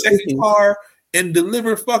no work. Take the car and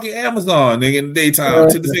deliver fucking Amazon, nigga, in the daytime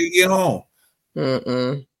until this nigga get home.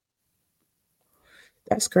 Mm-mm.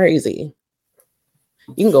 That's crazy.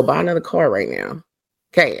 You can go buy another car right now,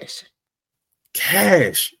 cash.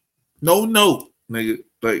 No note, nigga.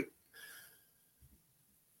 Like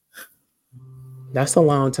that's a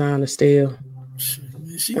long time to steal.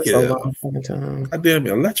 She get a damn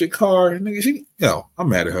electric car, nigga. I'm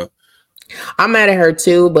mad at her. I'm mad at her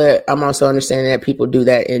too, but I'm also understanding that people do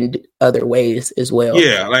that in other ways as well.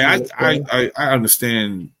 Yeah, like I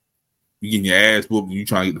understand you getting your ass whooped and you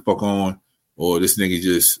trying to get the fuck on, or this nigga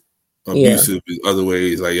just abusive in other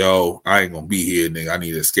ways. Like, yo, I ain't gonna be here, nigga. I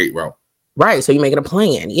need an escape route. Right, so you making a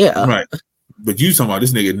plan, yeah. Right, but you talking about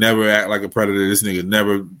this nigga never act like a predator. This nigga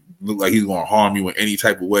never look like he's gonna harm you in any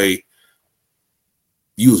type of way.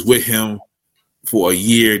 You was with him for a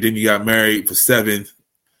year, then you got married for 7.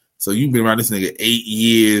 So you've been around this nigga 8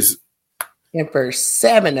 years. And for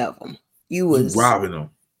 7 of them, you was robbing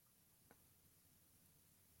them.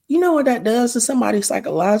 You know what that does to somebody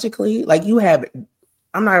psychologically? Like you have,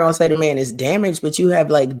 I'm not gonna say the man is damaged, but you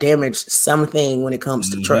have like damaged something when it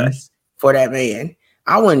comes to trust for that man.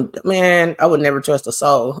 I would never trust a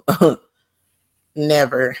soul.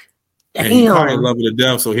 Never. Damn. And he probably in love with the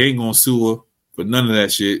death, so he ain't gonna sue her for none of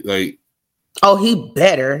that shit. Like, oh, he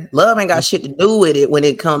better. Love ain't got shit to do with it when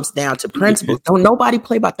it comes down to principles. Don't nobody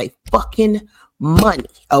play about they fucking money.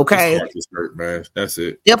 Okay, his hurt, man. That's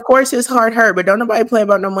it. Of course, his heart hurt, but don't nobody play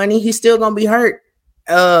about no money. He's still gonna be hurt.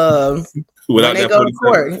 When they go to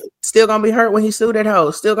court, still gonna be hurt when he sued that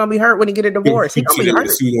hoe. Still gonna be hurt when he get a divorce. He gonna be hurt.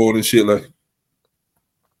 Sued on and shit like.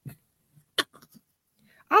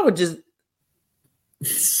 I would just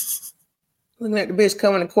looking at the bitch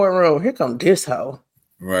coming in the courtroom. Here come this hoe.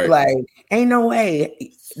 Right. Like, ain't no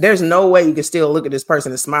way. There's no way you can still look at this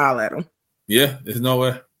person and smile at them. Yeah, there's no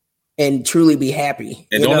way. and truly be happy.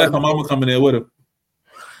 And don't let her mama come in there with her.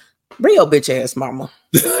 Bring your bitch ass mama.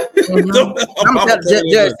 I'm telling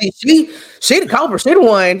you, she the culprit. She the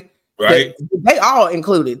one. Right. They all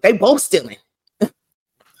included. They both stealing.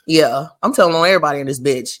 Yeah. I'm telling on everybody in this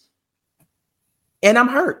bitch. And I'm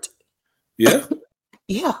hurt. Yeah.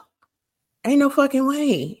 Yeah. Ain't no fucking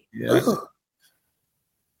way. Yeah. Ugh.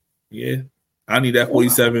 Yeah. I need that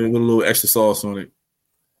 47 with a little extra sauce on it.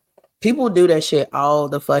 People do that shit all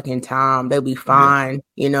the fucking time. They'll be fine.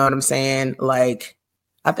 Yeah. You know what I'm saying? Like,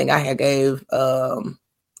 I think I had gave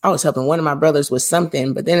I was helping one of my brothers with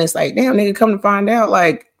something, but then it's like, damn, nigga, come to find out,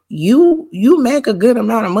 like, you make a good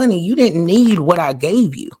amount of money. You didn't need what I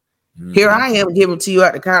gave you. Mm-hmm. Here I am giving to you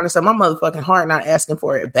out the counter, so my motherfucking heart not asking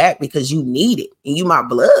for it back because you need it and you my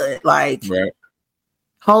blood. Like,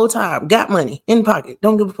 whole time, got money in pocket,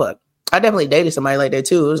 don't give a fuck. I definitely dated somebody like that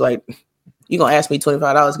too. It was like, you gonna ask me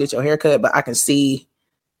 $25 to get your hair cut, but I can see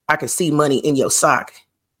money in your sock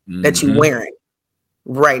that you wearing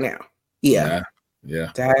right now. Yeah.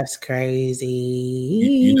 That's crazy.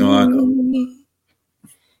 You know I know.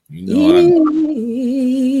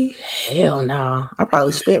 Hell no. I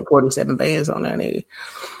probably spent 47 bands on that nigga.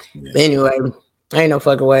 Yeah. Anyway, ain't no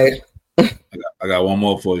fucking way. I got one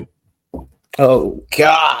more for you. Oh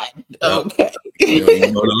God. Okay.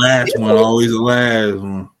 You know the last one, always the last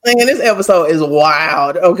one. Man, this episode is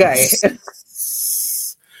wild. Okay.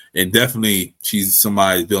 And definitely she's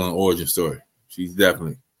somebody's villain origin story. She's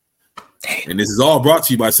definitely. And this is all brought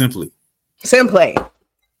to you by Simply. Simply.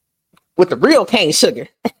 With the real cane sugar.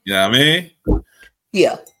 You know what I mean?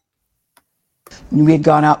 Yeah. We had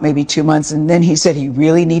gone out maybe 2 months, and then he said he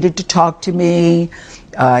really needed to talk to me.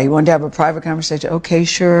 He wanted to have a private conversation. Okay,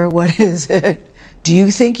 sure. What is it? Do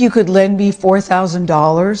you think you could lend me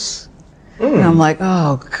 $4,000? And I'm like,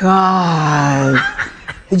 oh, God.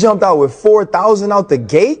 He jumped out with 4,000 out the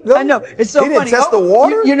gate? I know. It's so he funny. He didn't test the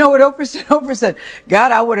water? You know what Oprah said? Oprah said,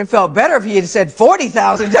 God, I would have felt better if he had said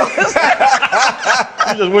 $40,000.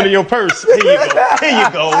 You just went in your purse. Here you go. Here you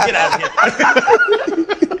go. Get out of here.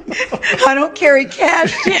 I don't carry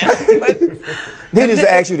cash yet. They just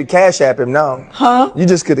asked you to cash app him now. Huh? You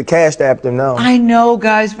just could have cashed apped him now. I know,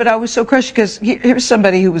 guys, but I was so crushed because here's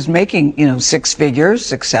somebody who was making, 6 figures,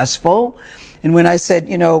 successful. And when I said,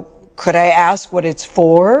 could I ask what it's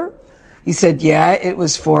for? He said, yeah, it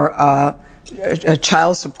was for a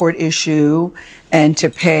child support issue and to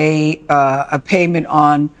pay a payment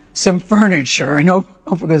on some furniture. And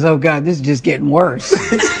Oprah goes, oh, God, this is just getting worse.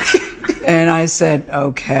 And I said,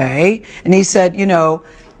 okay. And he said,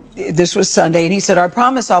 this was Sunday. And he said, I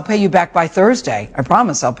promise I'll pay you back by Thursday. I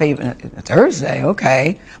promise I'll pay you Thursday.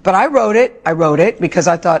 Okay. But I wrote it because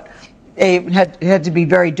I thought it had to be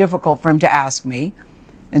very difficult for him to ask me.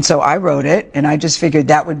 And so I wrote it, and I just figured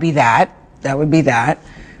that would be that. That would be that.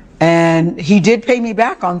 And he did pay me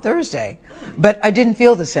back on Thursday, but I didn't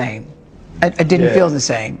feel the same. I didn't feel the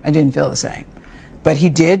same. But he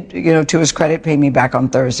did, to his credit, pay me back on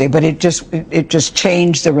Thursday. But it just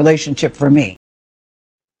changed the relationship for me.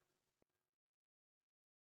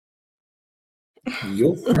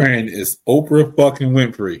 Your friend is Oprah fucking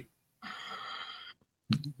Winfrey.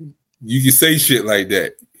 You can say shit like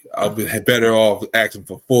that. I'll be better off asking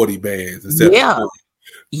for 40 bands instead of 40.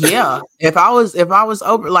 Yeah. If I was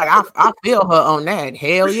Oprah, like I feel her on that.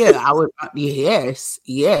 Hell yeah, I would.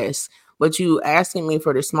 Yes. But you asking me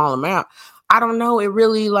for the small amount, I don't know. It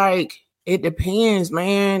really it depends,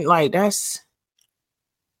 man. Like I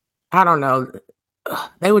don't know.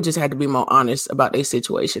 They would just have to be more honest about their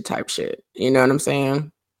situation type shit. You know what I'm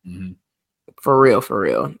saying? Mm-hmm. For real.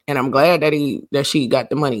 And I'm glad that she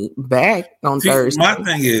got the money back on Thursday. My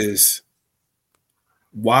thing is,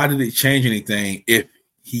 why did it change anything if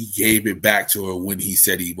he gave it back to her when he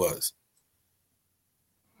said he was?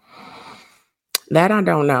 That I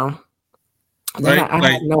don't know. Right?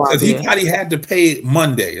 I have no idea. Because he probably had to pay it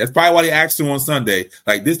Monday. That's probably why they asked him on Sunday.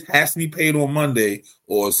 Like, this has to be paid on Monday,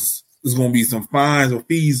 or there's going to be some fines or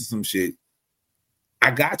fees or some shit.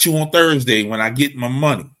 I got you on Thursday when I get my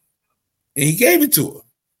money. And he gave it to her.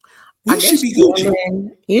 I should be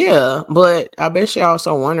Gucci. Yeah, but I bet you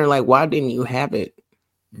also wondering, why didn't you have it?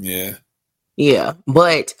 Yeah,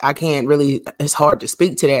 but I can't really. It's hard to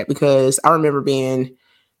speak to that because I remember being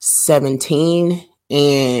 17,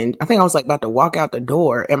 and I think I was about to walk out the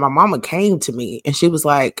door, and my mama came to me, and she was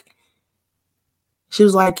like,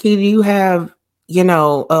 "Key, do you have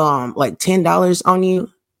 $10 on you?"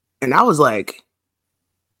 And I was like,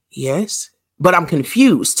 "Yes." But I'm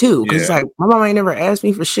confused too, because my mama ain't never asked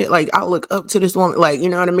me for shit. I look up to this woman, you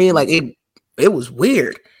know what I mean? It was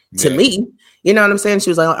weird to me. You know what I'm saying?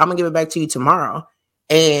 She was like, I'm gonna give it back to you tomorrow.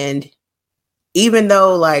 And even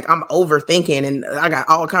though like I'm overthinking and I got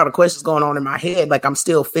all kind of questions going on in my head, like I'm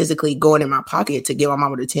still physically going in my pocket to give my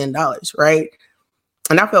mama the $10, right?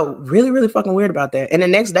 And I felt really, really fucking weird about that. And the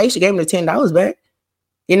next day she gave me the $10 back.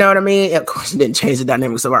 You know what I mean? Of course, it didn't change the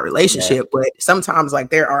dynamics of our relationship, but sometimes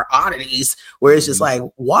like there are oddities where it's just like,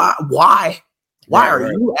 why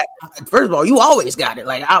are you? First of all, you always got it.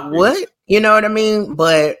 Like, what? You know what I mean?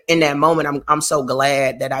 But in that moment, I'm so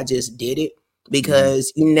glad that I just did it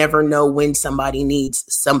because you never know when somebody needs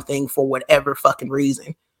something for whatever fucking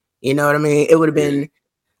reason. You know what I mean? It would have been.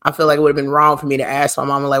 I feel like it would have been wrong for me to ask my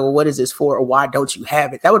mama, like, well, what is this for? Or why don't you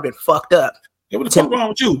have it? That would have been fucked up. It would have been wrong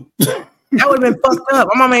with you. That would have been fucked up.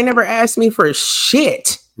 My mama ain't never asked me for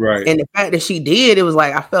shit. Right. And the fact that she did, it was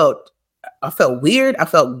like I felt weird. I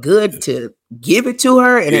felt good to give it to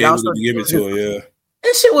her. And it also give it to her, yeah.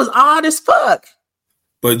 That shit was odd as fuck.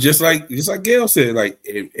 But just like Gail said, like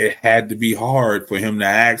it had to be hard for him to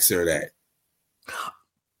ask her that.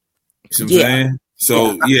 You see what I'm saying?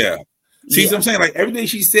 So See what I'm saying? Like everything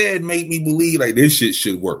she said made me believe like this shit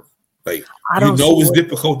should work. Like you know it's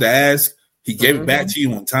difficult to ask. He gave it back to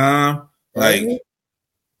you on time. Like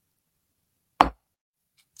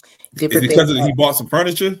it's because he bought some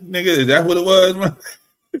furniture, nigga. Is that what it was?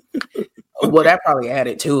 Well, that probably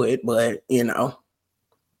added to it, but you know.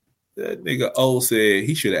 That nigga O said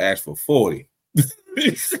he should have asked for 40.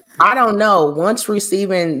 I don't know. Once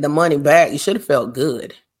receiving the money back, you should have felt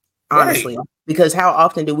good. Honestly. Right. Because how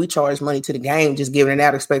often do we charge money to the game, just giving it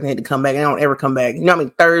out, expecting it to come back, and they don't ever come back? You know what I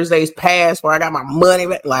mean? Thursdays pass where I got my money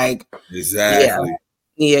back. Like exactly.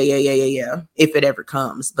 Yeah. If it ever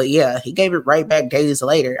comes. But yeah, he gave it right back days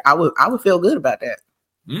later. I would feel good about that.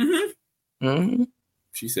 Mm-hmm.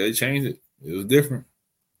 She said change it. It was different.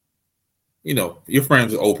 You know, your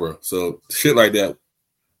friends with Oprah, so shit like that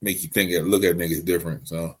make you think and look at niggas different.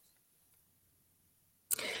 So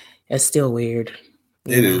it's still weird.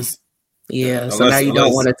 It is. Yeah. So now you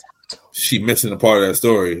don't want to. She missing a part of that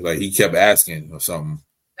story. Like he kept asking or something.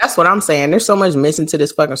 That's what I'm saying. There's so much missing to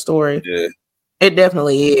this fucking story. Yeah. It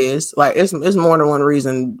definitely is. Like it's more than one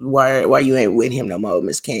reason why you ain't with him no more,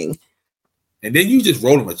 Miss King. And then you just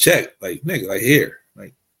roll him a check, like nigga, like here,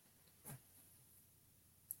 like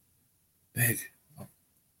nigga.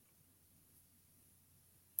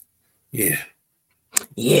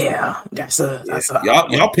 Yeah. That's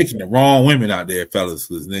y'all picking the wrong women out there, fellas.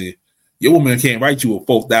 Cause nigga, your woman can't write you a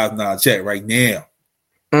 $4,000 check right now.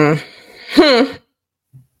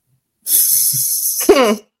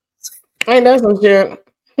 Ain't that some shit?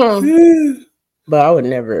 But I would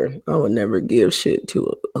never give shit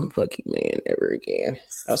to a fucking man ever again.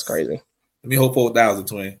 That's crazy. Let me hold 4,000,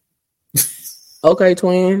 twin. Okay,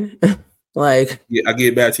 twin. Like, yeah, I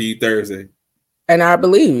get it back to you Thursday, and I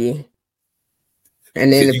believe you.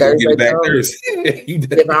 And then if I don't get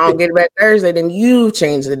it back Thursday, then you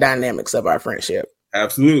change the dynamics of our friendship.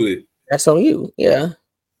 Absolutely, that's on you. Yeah,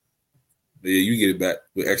 you get it back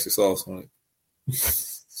with extra sauce on it.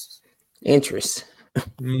 Interest.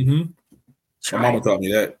 My mama taught me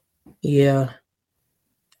that. Yeah,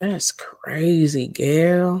 that's crazy,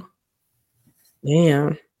 Gail.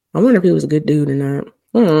 Damn, I wonder if he was a good dude or not.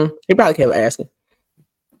 He probably kept asking.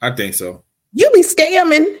 I think so. You be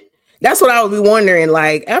scamming. That's what I would be wondering.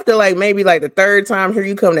 Like after like maybe like the third time here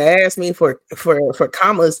you come to ask me for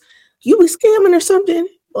commas, you be scamming or something.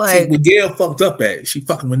 Like what Gail fucked up at, she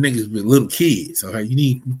fucking with niggas with little kids. Okay,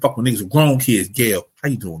 you fuck with niggas with grown kids. Gail, how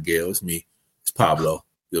you doing, Gail? It's me. It's Pablo,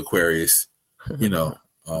 the Aquarius. You know,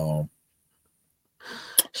 I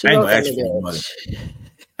ain't gonna ask you for no money.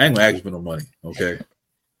 I ain't gonna ask you for no money. Okay,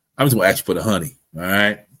 I'm just gonna ask you for the honey. All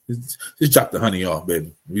right, just drop the honey off,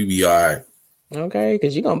 baby. We be all right. Okay,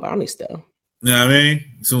 because you're gonna buy me stuff. You know what I mean?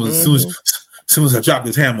 As soon as I drop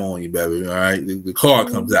this hammer on you, baby, all right, the card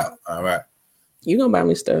comes out. All right. You gonna buy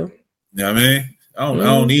me stuff. You know what I mean?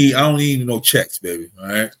 I don't need no checks, baby. All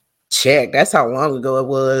right. Check. That's how long ago it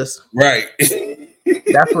was. Right.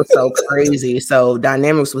 That's what's so crazy. So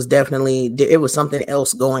dynamics was definitely it was something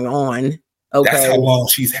else going on. Okay. That's how long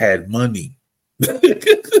she's had money.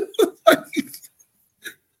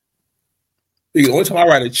 The only time I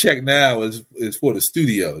write a check now is for the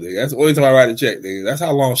studio. That's the only time I write a check. That's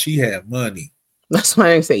how long she had money. That's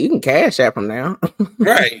why I say you can cash app them now.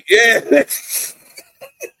 Right? Yeah.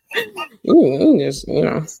 you just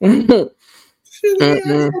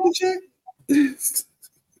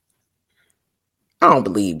I don't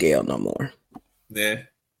believe Gail no more. Yeah.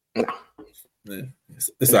 No. Yeah.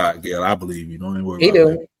 It's all right, Gail. I believe you. Don't even worry. He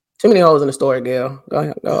do. Too many holes in the story, Gail. Go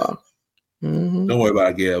ahead. Go off. Don't worry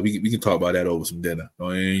about it, Gail. We can talk about that over some dinner.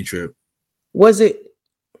 Don't ain't trip. Was it?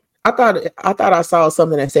 I thought I saw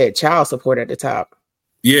something that said child support at the top.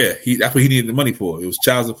 Yeah, that's what he needed the money for. It was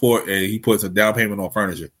child support, and he put some down payment on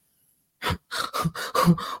furniture.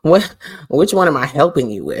 Which one am I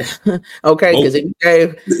helping you with? Okay, because if you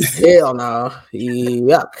gave, hell no,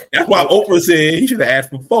 yuck. That's why Oprah said he should have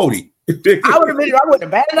asked for 40. I wouldn't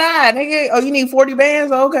have batted an eye, nigga. Oh, you need 40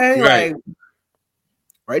 bands? Okay, right. Like,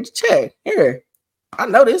 write the check here. I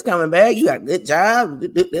know this coming back. You got a good job.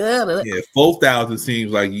 Yeah, 4,000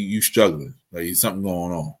 seems like you struggling. Like there's something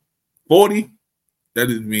going on. 40, that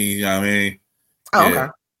doesn't mean, you know what I mean? Oh, yeah.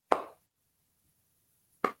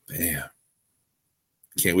 Okay. Damn.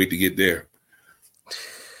 Can't wait to get there.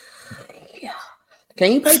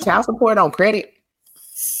 Can you pay child support on credit?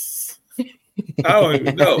 I don't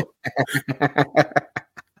even know.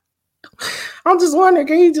 I'm just wondering,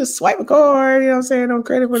 can you just swipe a card, you know what I'm saying, on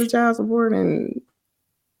credit for the child support? And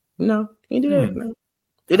no, can you do that? No.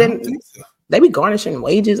 They be garnishing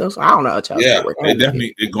wages. I don't know. Yeah, they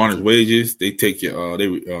definitely garnish wages. They take your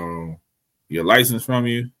your license from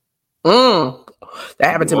you. That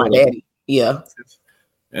happened to my daddy. Yeah.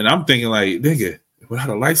 And I'm thinking like, nigga, without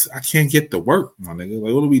a license, I can't get to work, my nigga.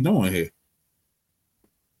 Like, what are we doing here?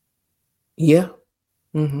 Yeah.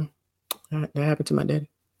 Mm-hmm. That happened to my daddy.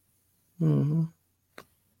 Mm-hmm.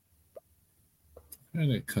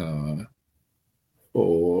 And it come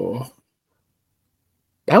for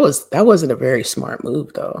that wasn't a very smart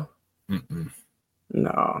move though. Mm-mm.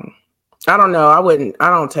 No. I don't know. I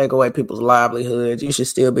don't take away people's livelihoods. You should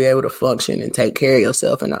still be able to function and take care of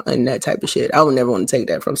yourself and that type of shit. I would never want to take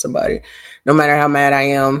that from somebody. No matter how mad I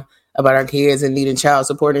am about our kids and needing child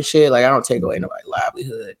support and shit, like I don't take away nobody's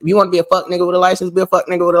livelihood. If you want to be a fuck nigga with a license, be a fuck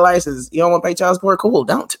nigga with a license. You don't want to pay child support? Cool,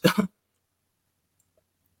 don't.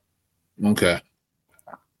 Okay.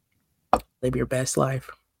 Live your best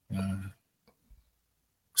life.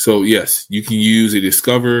 So yes, you can use a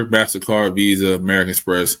Discover, MasterCard, Visa, American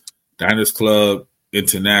Express, Diners Club,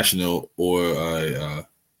 International, or a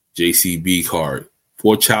JCB card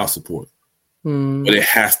for child support. But it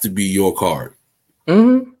has to be your card.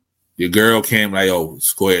 Mm-hmm. Your girl can't like, oh,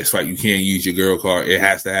 go ahead, swipe. You can't use your girl card. It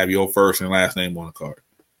has to have your first and last name on the card.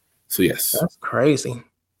 So yes. That's crazy.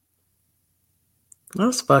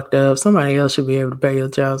 That's fucked up. Somebody else should be able to pay your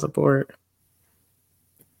child support.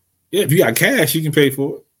 Yeah, if you got cash, you can pay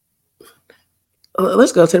for it.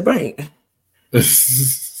 Let's go to the bank.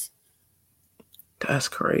 That's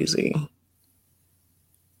crazy.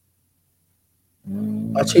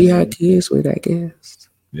 Watch you had kids with, I guess.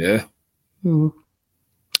 Yeah. But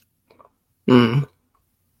you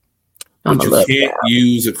can't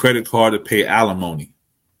use a credit card to pay alimony.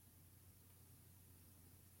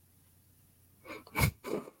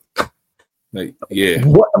 Like, yeah.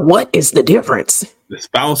 What is the difference? The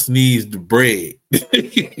spouse needs the bread.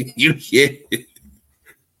 You can't.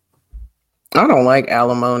 I don't like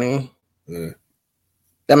alimony. Yeah.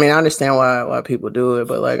 I mean, I understand why people do it,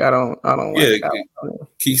 but like, I don't like alimony.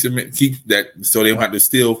 Keep that so they don't have to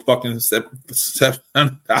steal fucking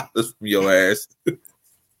 $700 from your ass.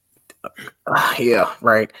 Yeah,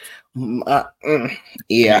 right. Yeah,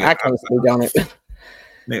 I can't speak on it.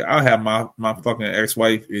 Nigga, I'll have my fucking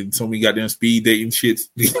ex-wife and so many goddamn speed dating shits.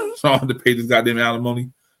 So I have to pay this goddamn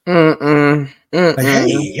alimony. Like,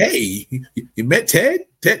 hey, you met Ted?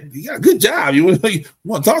 Ted, you got a good job. You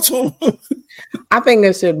want to talk to him? I think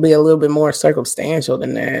this should be a little bit more circumstantial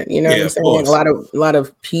than that. You know what I'm saying? A lot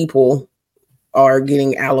of people are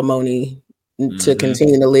getting alimony to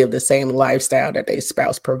continue to live the same lifestyle that their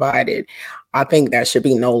spouse provided. I think that should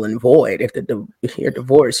be null and void. If you're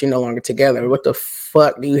divorced, you're no longer together. What the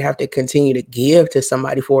fuck do you have to continue to give to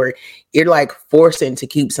somebody for? You're like forcing to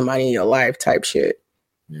keep somebody in your life type shit.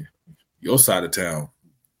 Yeah. Your side of town,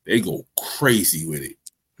 they go crazy with it.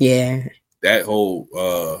 Yeah. That whole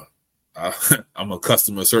I'm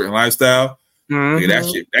accustomed to a certain lifestyle. Nigga, that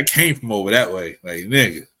shit that came from over that way. Like,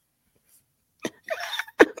 nigga.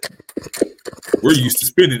 We're used to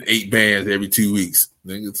spending 8 bands every 2 weeks.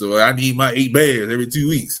 Nigga, so I need my 8 bands every 2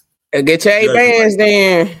 weeks. Get your 8 bands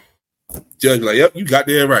then. Judge like, yep, you got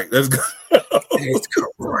that right. Let's go. It's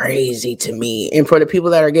crazy to me. And for the people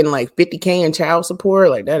that are getting like $50K in child support,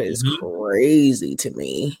 like that is crazy to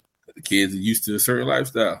me. The kids are used to a certain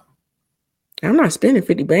lifestyle. I'm not spending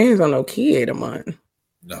 50 bands on no kid a month.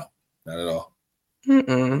 No, not at all.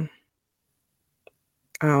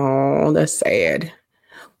 Oh, that's sad.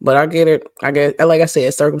 But I get it. I guess, like I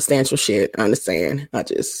said, circumstantial shit. I understand. I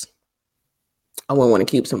wouldn't want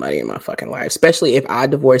to keep somebody in my fucking life, especially if I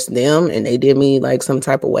divorced them and they did me like some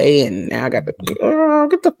type of way, and now I got to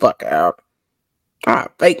get the fuck out. I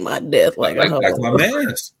fake my death like my man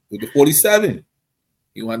with the 47.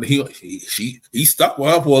 He stuck with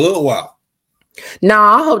her for a little while. No,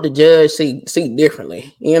 I hope the judge see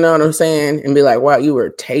differently. You know what I'm saying? And be like, wow, you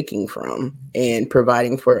were taking from and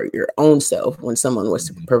providing for your own self when someone was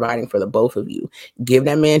providing for the both of you. Give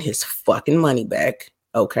that man his fucking money back.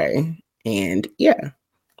 Okay. And yeah,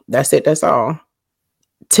 that's it. That's all.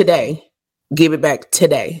 Today. Give it back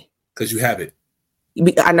today. Because you have it.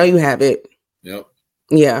 I know you have it. Yep.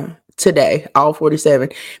 Yeah. Today, all 47.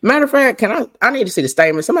 Matter of fact, I need to see the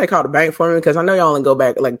statement. Somebody call the bank for me because I know y'all only go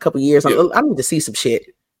back like a couple years. Yeah. I need to see some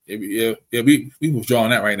shit. Yeah. We withdrawing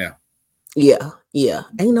that right now. Yeah.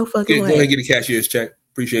 Ain't no fucking way. Go ahead and get a cashier's check.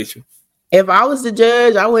 Appreciate you. If I was the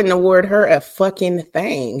judge, I wouldn't award her a fucking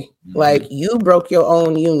thing. Mm-hmm. Like, you broke your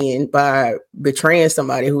own union by betraying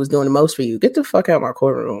somebody who was doing the most for you. Get the fuck out of my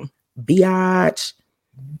courtroom. Biatch.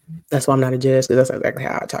 That's why I'm not a judge, because that's exactly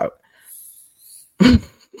how I talk.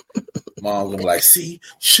 Mom's gonna be like, see,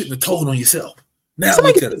 shouldn't have told on yourself. Now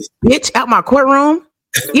somebody look at us. Bitch out my courtroom.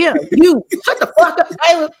 Yeah, you shut the fuck up,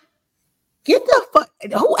 Bailiff. Get the fuck.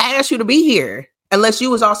 Who asked you to be here? Unless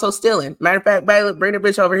you was also stealing. Matter of fact, Bailiff, bring the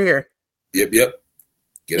bitch over here. Yep.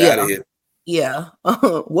 Get out of here. Yeah.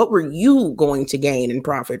 What were you going to gain and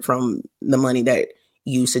profit from the money that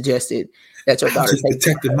you suggested that your daughter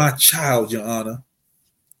protected my child, Your Honor?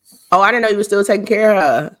 Oh, I didn't know you were still taking care of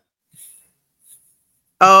her.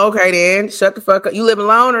 Oh, okay then. Shut the fuck up. You live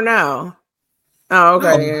alone or no? Oh,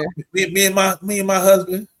 okay then. Me and my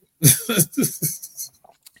husband.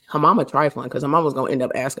 Her mama trifling because her mama's gonna end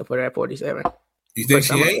up asking for that 47. You think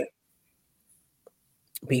she ain't?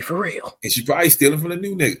 Be for real. And she probably stealing from the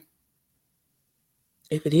new nigga.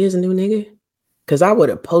 If it is a new nigga, because I would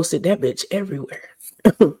have posted that bitch everywhere.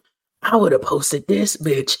 I would have posted this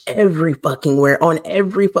bitch every fucking where on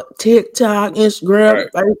every TikTok, Instagram,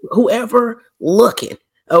 right. Whoever looking.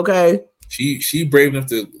 Okay. She brave enough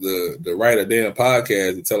to write a damn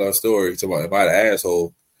podcast to tell her story about the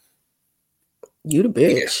asshole. You the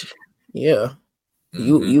bitch. Yeah.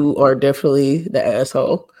 Mm-hmm. You are definitely the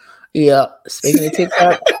asshole. Yeah. Speaking of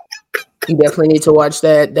TikTok, you definitely need to watch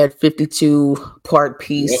that 52-part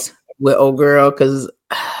piece with old girl, because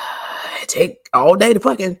it take all day to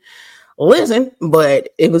fucking listen, but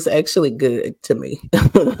it was actually good to me.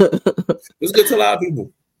 It was good to a lot of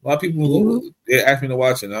people. A lot of people they asked me to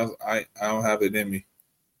watch it. I don't have it in me.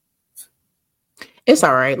 It's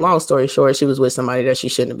all right. Long story short, she was with somebody that she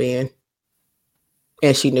shouldn't have been,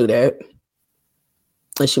 and she knew that,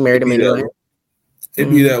 and she married him anyway.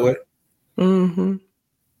 It'd be that way. Mm-hmm.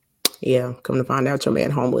 Yeah. Come to find out, your man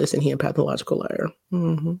homeless and he a pathological liar.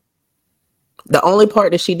 Mm-hmm. The only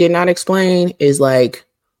part that she did not explain is like,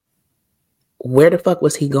 where the fuck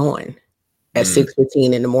was he going at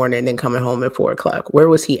 6:15 in the morning and then coming home at 4:00? Where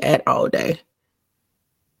was he at all day?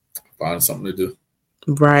 Find something to do.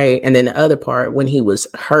 Right. And then the other part, when he was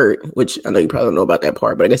hurt, which I know you probably don't know about that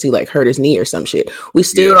part, but I guess he like hurt his knee or some shit. We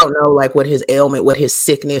still don't know like what his ailment, what his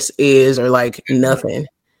sickness is, or like nothing.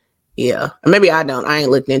 Yeah. Maybe I don't. I ain't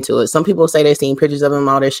looked into it. Some people say they seen pictures of him,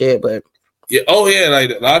 all that shit, but yeah. Oh yeah. Like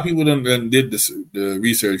a lot of people done did the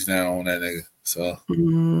research now on that nigga. So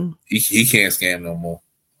he can't scam no more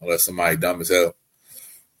unless somebody dumb as hell.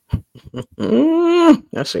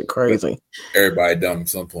 That shit crazy. Everybody dumb at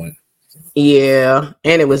some point. Yeah,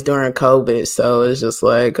 and it was during COVID, so it's just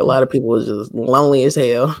like a lot of people was just lonely as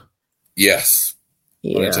hell. Yes.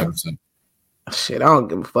 Yeah. 110%. Shit, I don't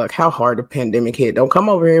give a fuck how hard the pandemic hit. Don't come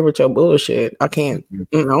over here with your bullshit. I can't.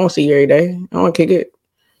 I don't see you every day. I don't kick it.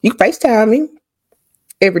 You can FaceTime me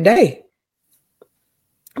every day,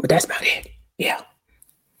 but that's about it. Yeah.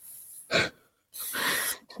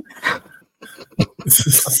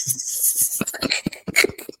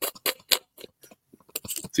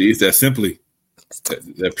 See, it's that simply.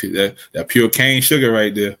 That pure cane sugar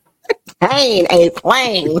right there. Cane ain't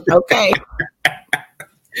plain, okay?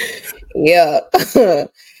 Yeah.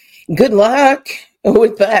 Good luck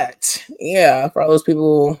with that. Yeah, for all those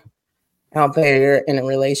people out there in a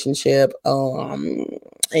relationship,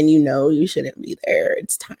 and you know you shouldn't be there.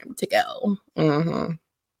 It's time to go. Mm-hmm.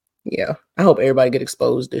 Yeah, I hope everybody get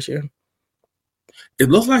exposed this year. It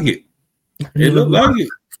looks like it. It looks like it.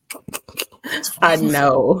 I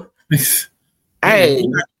know. Hey,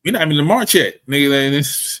 we're not even in March yet, nigga.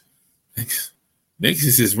 Niggas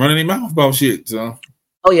is just running their mouth about shit. So,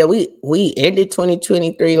 oh yeah, we ended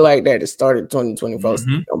 2023 like that. It started 2024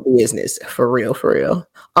 business for real.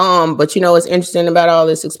 But you know what's interesting about all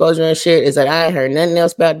this exposure and shit is that I ain't heard nothing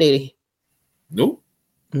else about Diddy. Nope.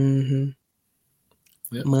 Mm-hmm.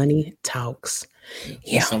 Yep. Money talks.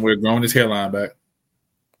 Yeah. Somewhere growing his hairline back.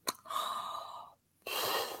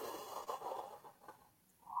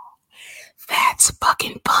 That's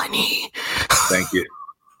fucking funny. Thank you.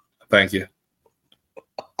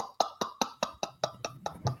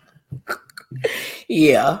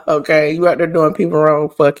 Yeah, okay. You out there doing people wrong.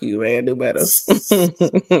 Fuck you, man. Do better.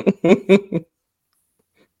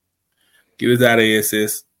 Get us out of here,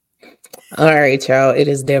 sis. All right, y'all. It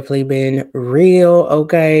has definitely been real.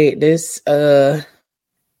 Okay. This episode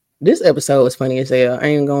was funny as hell. I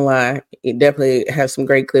ain't gonna lie. It definitely has some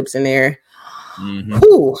great clips in there. Mm-hmm.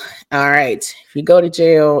 Whew. All right. If you go to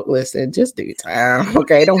jail, listen, just do your time.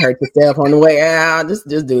 Okay. Don't hurt yourself on the way out. Just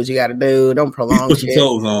do what you gotta do. Don't prolong Put shit. your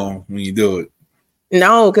clothes on when you do it.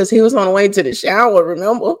 No, because he was on the way to the shower,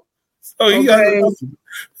 remember? Oh, you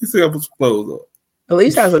still gotta put some clothes on. At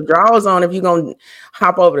least have some drawers on if you're gonna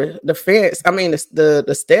hop over the fence. I mean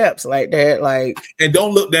the steps like that. Like, and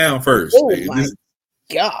don't look down first. Oh my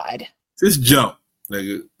God. Just jump,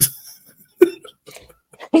 nigga.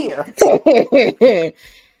 Here.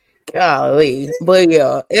 Golly. But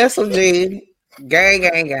yeah, SMG,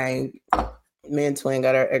 gang. Me and Twin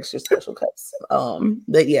got our extra special cups.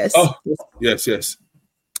 But yes. Oh, yes.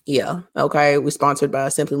 Yeah. Okay. We're sponsored by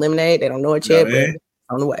Simply Lemonade. They don't know it yet, but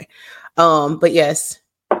on the way. But yes,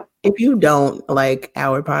 if you don't like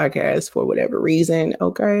our podcast for whatever reason,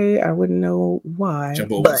 okay, I wouldn't know why.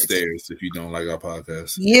 Jump over the stairs if you don't like our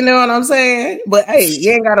podcast. You know what I'm saying? But hey,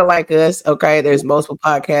 you ain't gotta like us, okay? There's multiple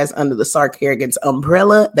podcasts under the Sark Harrigan's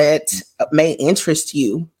umbrella that may interest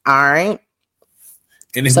you. All right.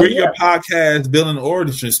 And if we're your podcast building an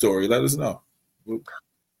origin story, let us know. Oh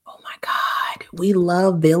my God. We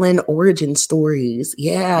love villain origin stories.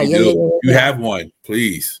 Yeah. You have one,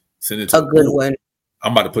 please. Send it to a good one.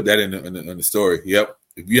 I'm about to put that in the story. Yep.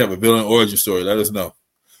 If you have a villain origin story, let us know.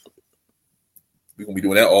 We're gonna be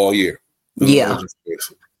doing that all year. Yeah.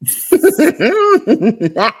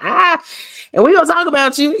 And we're gonna talk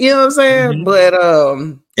about you, you know what I'm saying? Mm-hmm. But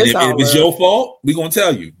if it's your fault, we're gonna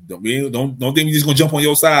tell you. Don't think we're just gonna jump on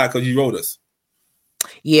your side because you wrote us.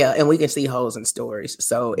 Yeah, and we can see holes in stories.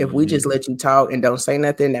 So if we just let you talk and don't say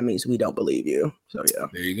nothing, that means we don't believe you. So yeah.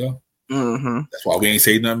 There you go. Mm-hmm. That's why we ain't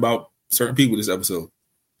say nothing about certain people this episode.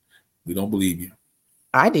 We don't believe you.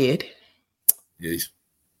 I did. Yes.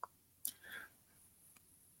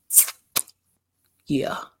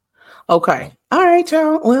 Yeah. Okay. All right,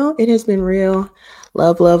 y'all. Well, it has been real.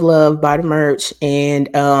 Love. Buy the merch. And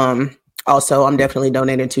also, I'm definitely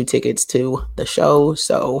donating 2 tickets to the show.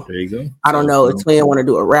 So there you go. I don't know if we want to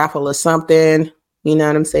do a raffle or something. You know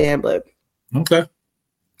what I'm saying? But okay.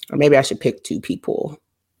 Or maybe I should pick 2 people.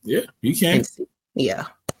 Yeah, you can. Yeah.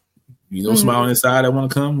 You know, somebody on the side that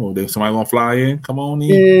want to come, or there's somebody gonna fly in. Come on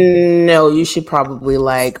in. No, you should probably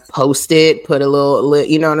like post it, put a little,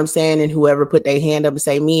 you know what I'm saying, and whoever put their hand up and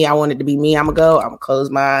say me, I want it to be me. I'm gonna go. I'm gonna close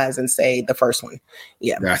my eyes and say the first one.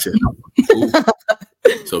 Yeah, gotcha.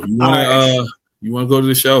 So if you want to go to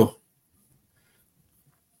the show,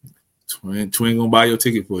 Twin gonna buy your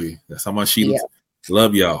ticket for you. That's how much she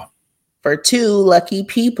love y'all. For 2 lucky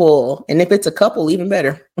people, and if it's a couple, even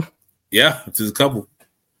better. Yeah, if it's a couple.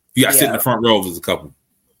 You got to sit in the front row if it's a couple.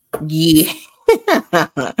 Yeah.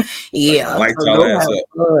 Yeah. Like y'all ass up.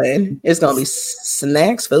 It's going to be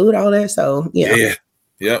snacks, food, all that. So, yeah.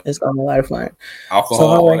 Yep. It's going to be a lot of fun. Alcohol,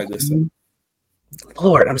 all that good stuff.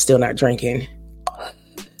 Lord, I'm still not drinking.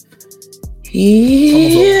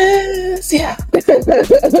 Yes. Yeah.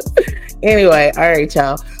 Anyway, all right,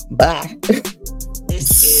 y'all. Bye.